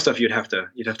of my stuff you'd have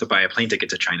to buy a plane ticket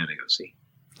to China to go see.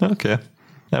 Okay,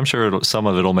 I'm sure some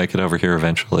of it'll make it over here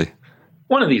eventually.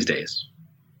 One of these days,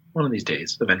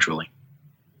 eventually.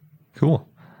 Cool.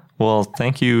 Well,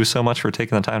 thank you so much for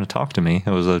taking the time to talk to me.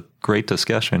 It was a great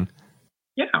discussion.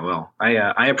 Yeah, well,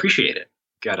 I appreciate it.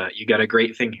 You got a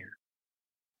great thing here.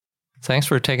 Thanks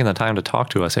for taking the time to talk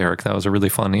to us, Eric. That was a really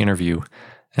fun interview.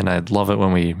 And I'd love it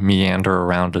when we meander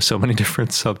around to so many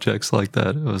different subjects like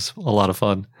that. It was a lot of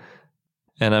fun.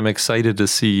 And I'm excited to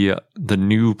see the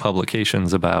new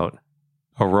publications about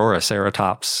Aurora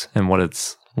ceratops and what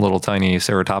its little tiny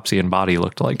ceratopsian body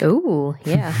looked like. Ooh,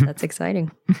 yeah, that's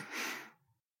exciting.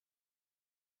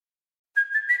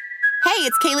 Hey,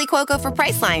 it's Kaylee Cuoco for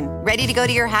Priceline. Ready to go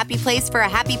to your happy place for a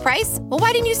happy price? Well,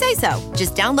 why didn't you say so?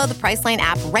 Just download the Priceline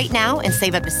app right now and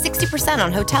save up to 60%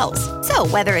 on hotels. So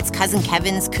whether it's Cousin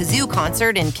Kevin's Kazoo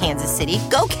Concert in Kansas City,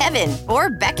 go Kevin, or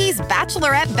Becky's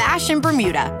Bachelorette Bash in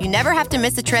Bermuda, you never have to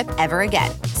miss a trip ever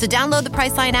again. So download the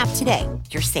Priceline app today.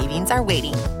 Your savings are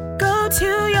waiting. Go to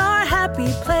your happy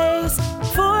place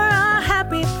for a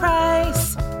happy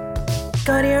price.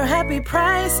 Go to your happy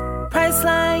price,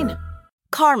 Priceline.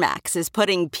 CarMax is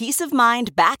putting peace of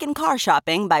mind back in car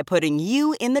shopping by putting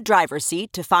you in the driver's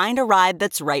seat to find a ride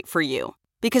that's right for you.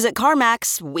 Because at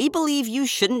CarMax, we believe you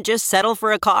shouldn't just settle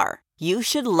for a car. You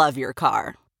should love your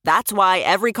car. That's why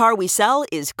every car we sell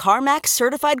is CarMax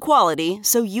certified quality,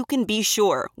 so you can be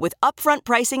sure with upfront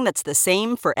pricing that's the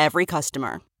same for every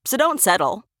customer. So don't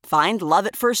settle. Find love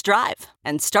at first drive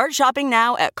and start shopping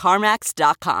now at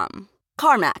CarMax.com.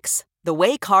 CarMax, the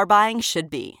way car buying should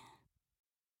be.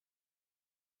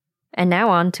 And now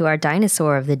on to our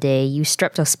dinosaur of the day,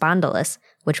 Eustreptospondylus,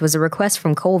 which was a request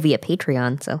from Cole via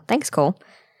Patreon, so thanks, Cole.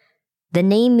 The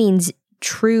name means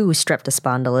true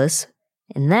Streptospondylus,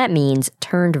 and that means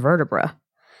turned vertebra.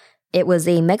 It was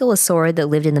a megalosaurid that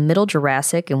lived in the Middle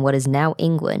Jurassic in what is now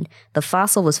England. The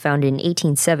fossil was found in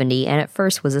 1870 and at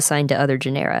first was assigned to other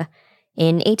genera.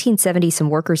 In 1870, some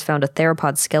workers found a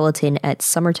theropod skeleton at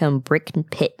Somertown Brick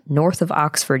Pit, north of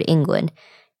Oxford, England.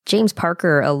 James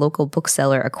Parker, a local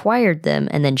bookseller, acquired them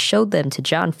and then showed them to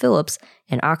John Phillips,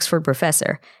 an Oxford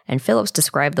professor, and Phillips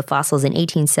described the fossils in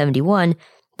 1871,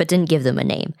 but didn't give them a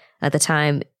name. At the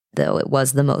time, though, it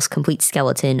was the most complete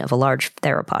skeleton of a large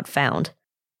theropod found.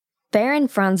 Baron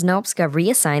Franz Nopska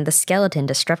reassigned the skeleton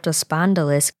to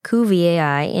Streptospondylus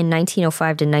cuviei in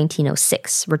 1905 to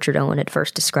 1906. Richard Owen had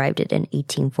first described it in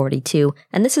 1842,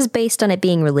 and this is based on it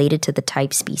being related to the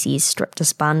type species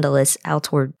Streptospondylus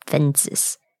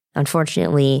altorvensis.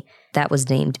 Unfortunately, that was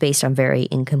named based on very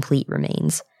incomplete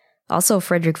remains. Also,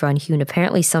 Frederick von Huene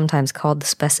apparently sometimes called the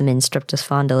specimen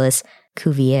Streptospondylus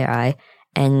cuviei,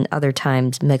 and other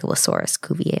times Megalosaurus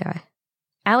cuviei.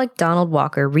 Alec Donald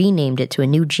Walker renamed it to a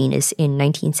new genus in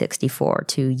 1964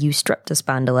 to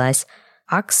Eustreptospondylus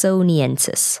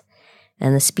oxoniensis,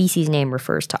 and the species name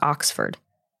refers to Oxford.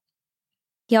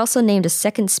 He also named a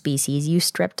second species,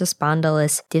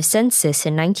 Eustreptospondylus divsensis,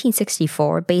 in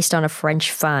 1964 based on a French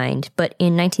find, but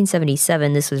in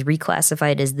 1977 this was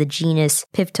reclassified as the genus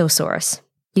Piptosaurus.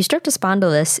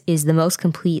 Eustreptospondylus is the most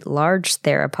complete large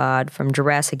theropod from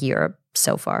Jurassic Europe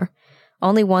so far.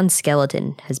 Only one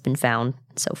skeleton has been found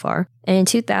so far. And in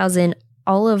 2000,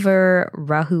 Oliver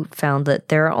Rahout found that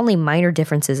there are only minor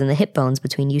differences in the hip bones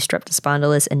between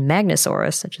Eustreptospondylus and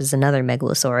Magnosaurus, which is another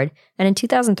megalosaurid. And in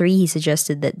 2003, he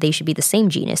suggested that they should be the same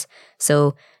genus.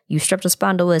 So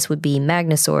Eustreptospondylus would be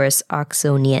Magnosaurus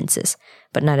oxoniensis,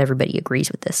 but not everybody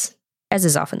agrees with this, as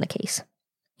is often the case.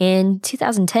 In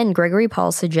 2010, Gregory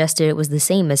Paul suggested it was the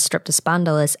same as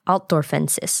Streptospondylus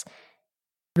altdorfensis.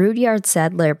 Rudyard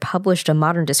Sadler published a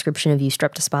modern description of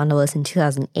Eustreptospondylus in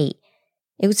 2008.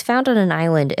 It was found on an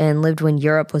island and lived when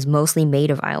Europe was mostly made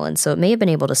of islands, so it may have been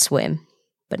able to swim.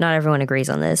 But not everyone agrees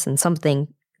on this, and some think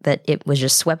that it was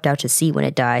just swept out to sea when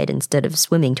it died instead of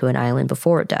swimming to an island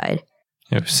before it died.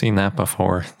 Yeah, we've seen that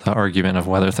before, the argument of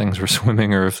whether things were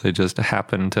swimming or if they just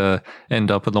happened to end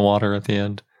up in the water at the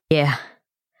end. Yeah.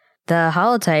 The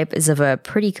holotype is of a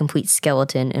pretty complete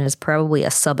skeleton and is probably a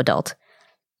subadult.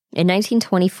 In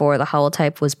 1924, the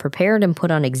holotype was prepared and put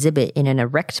on exhibit in an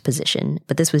erect position,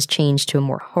 but this was changed to a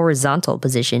more horizontal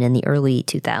position in the early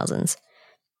 2000s.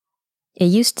 It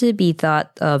used to be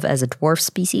thought of as a dwarf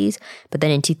species, but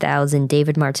then in 2000,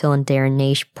 David Martill and Darren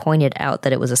Naish pointed out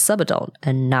that it was a subadult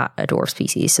and not a dwarf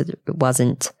species, so it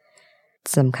wasn't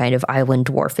some kind of island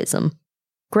dwarfism.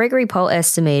 Gregory Paul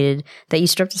estimated that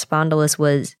Eustreptospondylus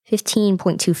was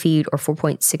 15.2 feet or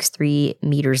 4.63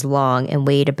 meters long and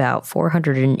weighed about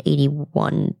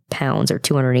 481 pounds or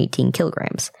 218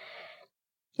 kilograms.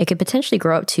 It could potentially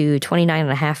grow up to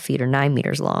 29.5 feet or 9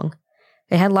 meters long.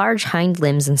 It had large hind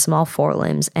limbs and small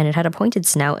forelimbs, and it had a pointed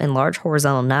snout and large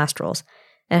horizontal nostrils.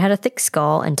 It had a thick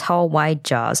skull and tall, wide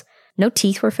jaws. No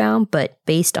teeth were found, but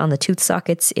based on the tooth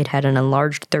sockets, it had an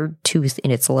enlarged third tooth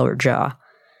in its lower jaw.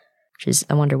 Which is,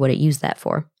 I wonder what it used that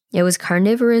for. It was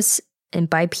carnivorous and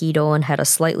bipedal and had a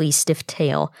slightly stiff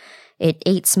tail. It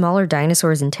ate smaller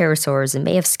dinosaurs and pterosaurs and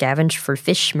may have scavenged for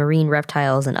fish, marine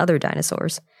reptiles, and other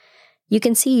dinosaurs. You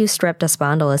can see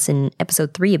Eustreptospondylus in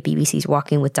episode 3 of BBC's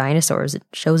Walking with Dinosaurs. It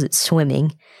shows it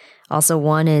swimming. Also,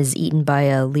 one is eaten by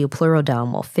a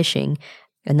Leopleurodon while fishing,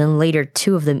 and then later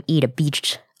 2 of them eat a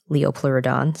beached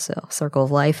Leopleurodon, so circle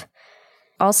of life.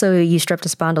 Also,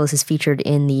 Eustreptospondylus is featured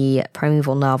in the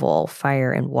primeval novel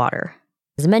Fire and Water.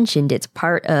 As mentioned, it's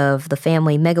part of the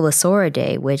family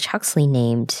Megalosauridae, which Huxley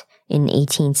named in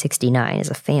 1869 as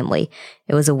a family.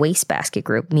 It was a wastebasket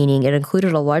group, meaning it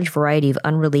included a large variety of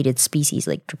unrelated species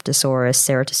like Dryptosaurus,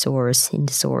 Ceratosaurus,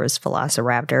 Indosaurus,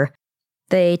 Velociraptor.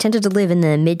 They tended to live in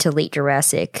the mid to late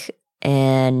Jurassic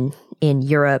and in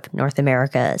Europe, North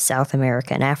America, South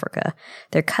America, and Africa.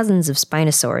 They're cousins of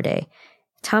Spinosauridae.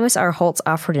 Thomas R. Holtz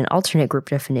offered an alternate group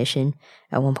definition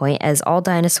at one point as all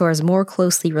dinosaurs more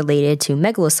closely related to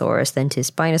Megalosaurus than to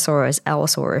Spinosaurus,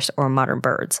 Allosaurus, or modern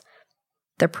birds.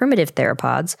 They're primitive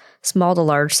theropods, small to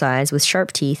large size with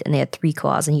sharp teeth, and they had 3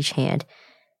 claws in each hand.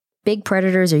 Big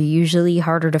predators are usually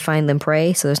harder to find than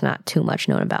prey, so there's not too much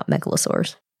known about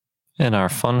megalosaurs. And our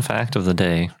fun fact of the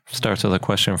day starts with a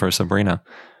question for Sabrina.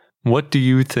 What do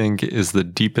you think is the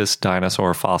deepest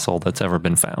dinosaur fossil that's ever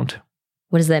been found?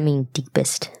 What does that mean,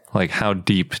 deepest? Like, how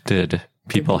deep did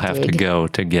people have to go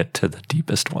to get to the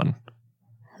deepest one?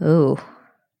 Ooh.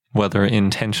 Whether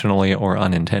intentionally or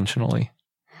unintentionally.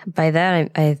 By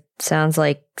that, I sounds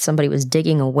like somebody was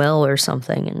digging a well or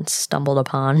something and stumbled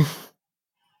upon.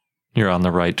 You're on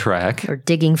the right track. Or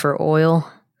digging for oil.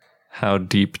 How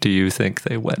deep do you think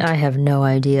they went? I have no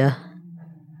idea.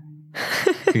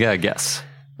 You gotta guess.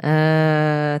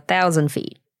 1,000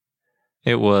 feet.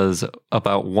 It was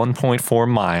about 1.4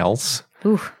 miles.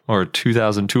 Oof. Or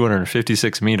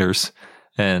 2,256 meters.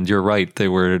 And you're right, they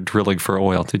were drilling for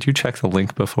oil. Did you check the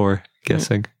link before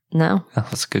guessing? No. Oh,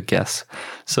 that's a good guess.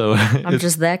 So I'm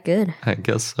just that good. I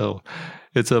guess so.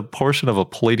 It's a portion of a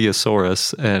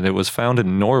Plateosaurus, and it was found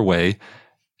in Norway,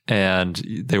 and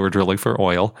they were drilling for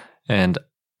oil. And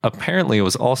apparently it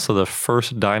was also the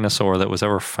first dinosaur that was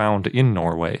ever found in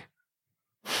Norway.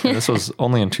 And this was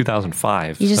only in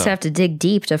 2005. You just have to dig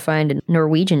deep to find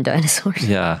Norwegian dinosaurs.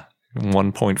 Yeah,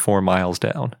 1.4 miles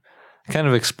down. Kind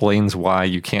of explains why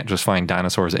you can't just find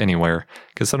dinosaurs anywhere,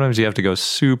 because sometimes you have to go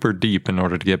super deep in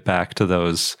order to get back to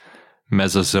those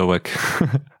Mesozoic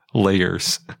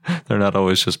layers. They're not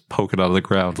always just poking out of the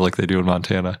ground like they do in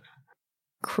Montana.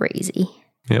 Crazy.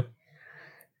 Yep.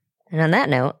 And on that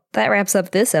note, that wraps up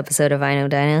this episode of I Know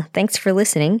Dino. Thanks for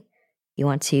listening. If you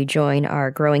want to join our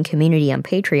growing community on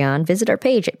Patreon, visit our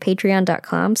page at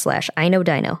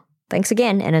patreon.com/iknowdino. Thanks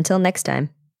again, and until next time.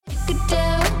 Good day.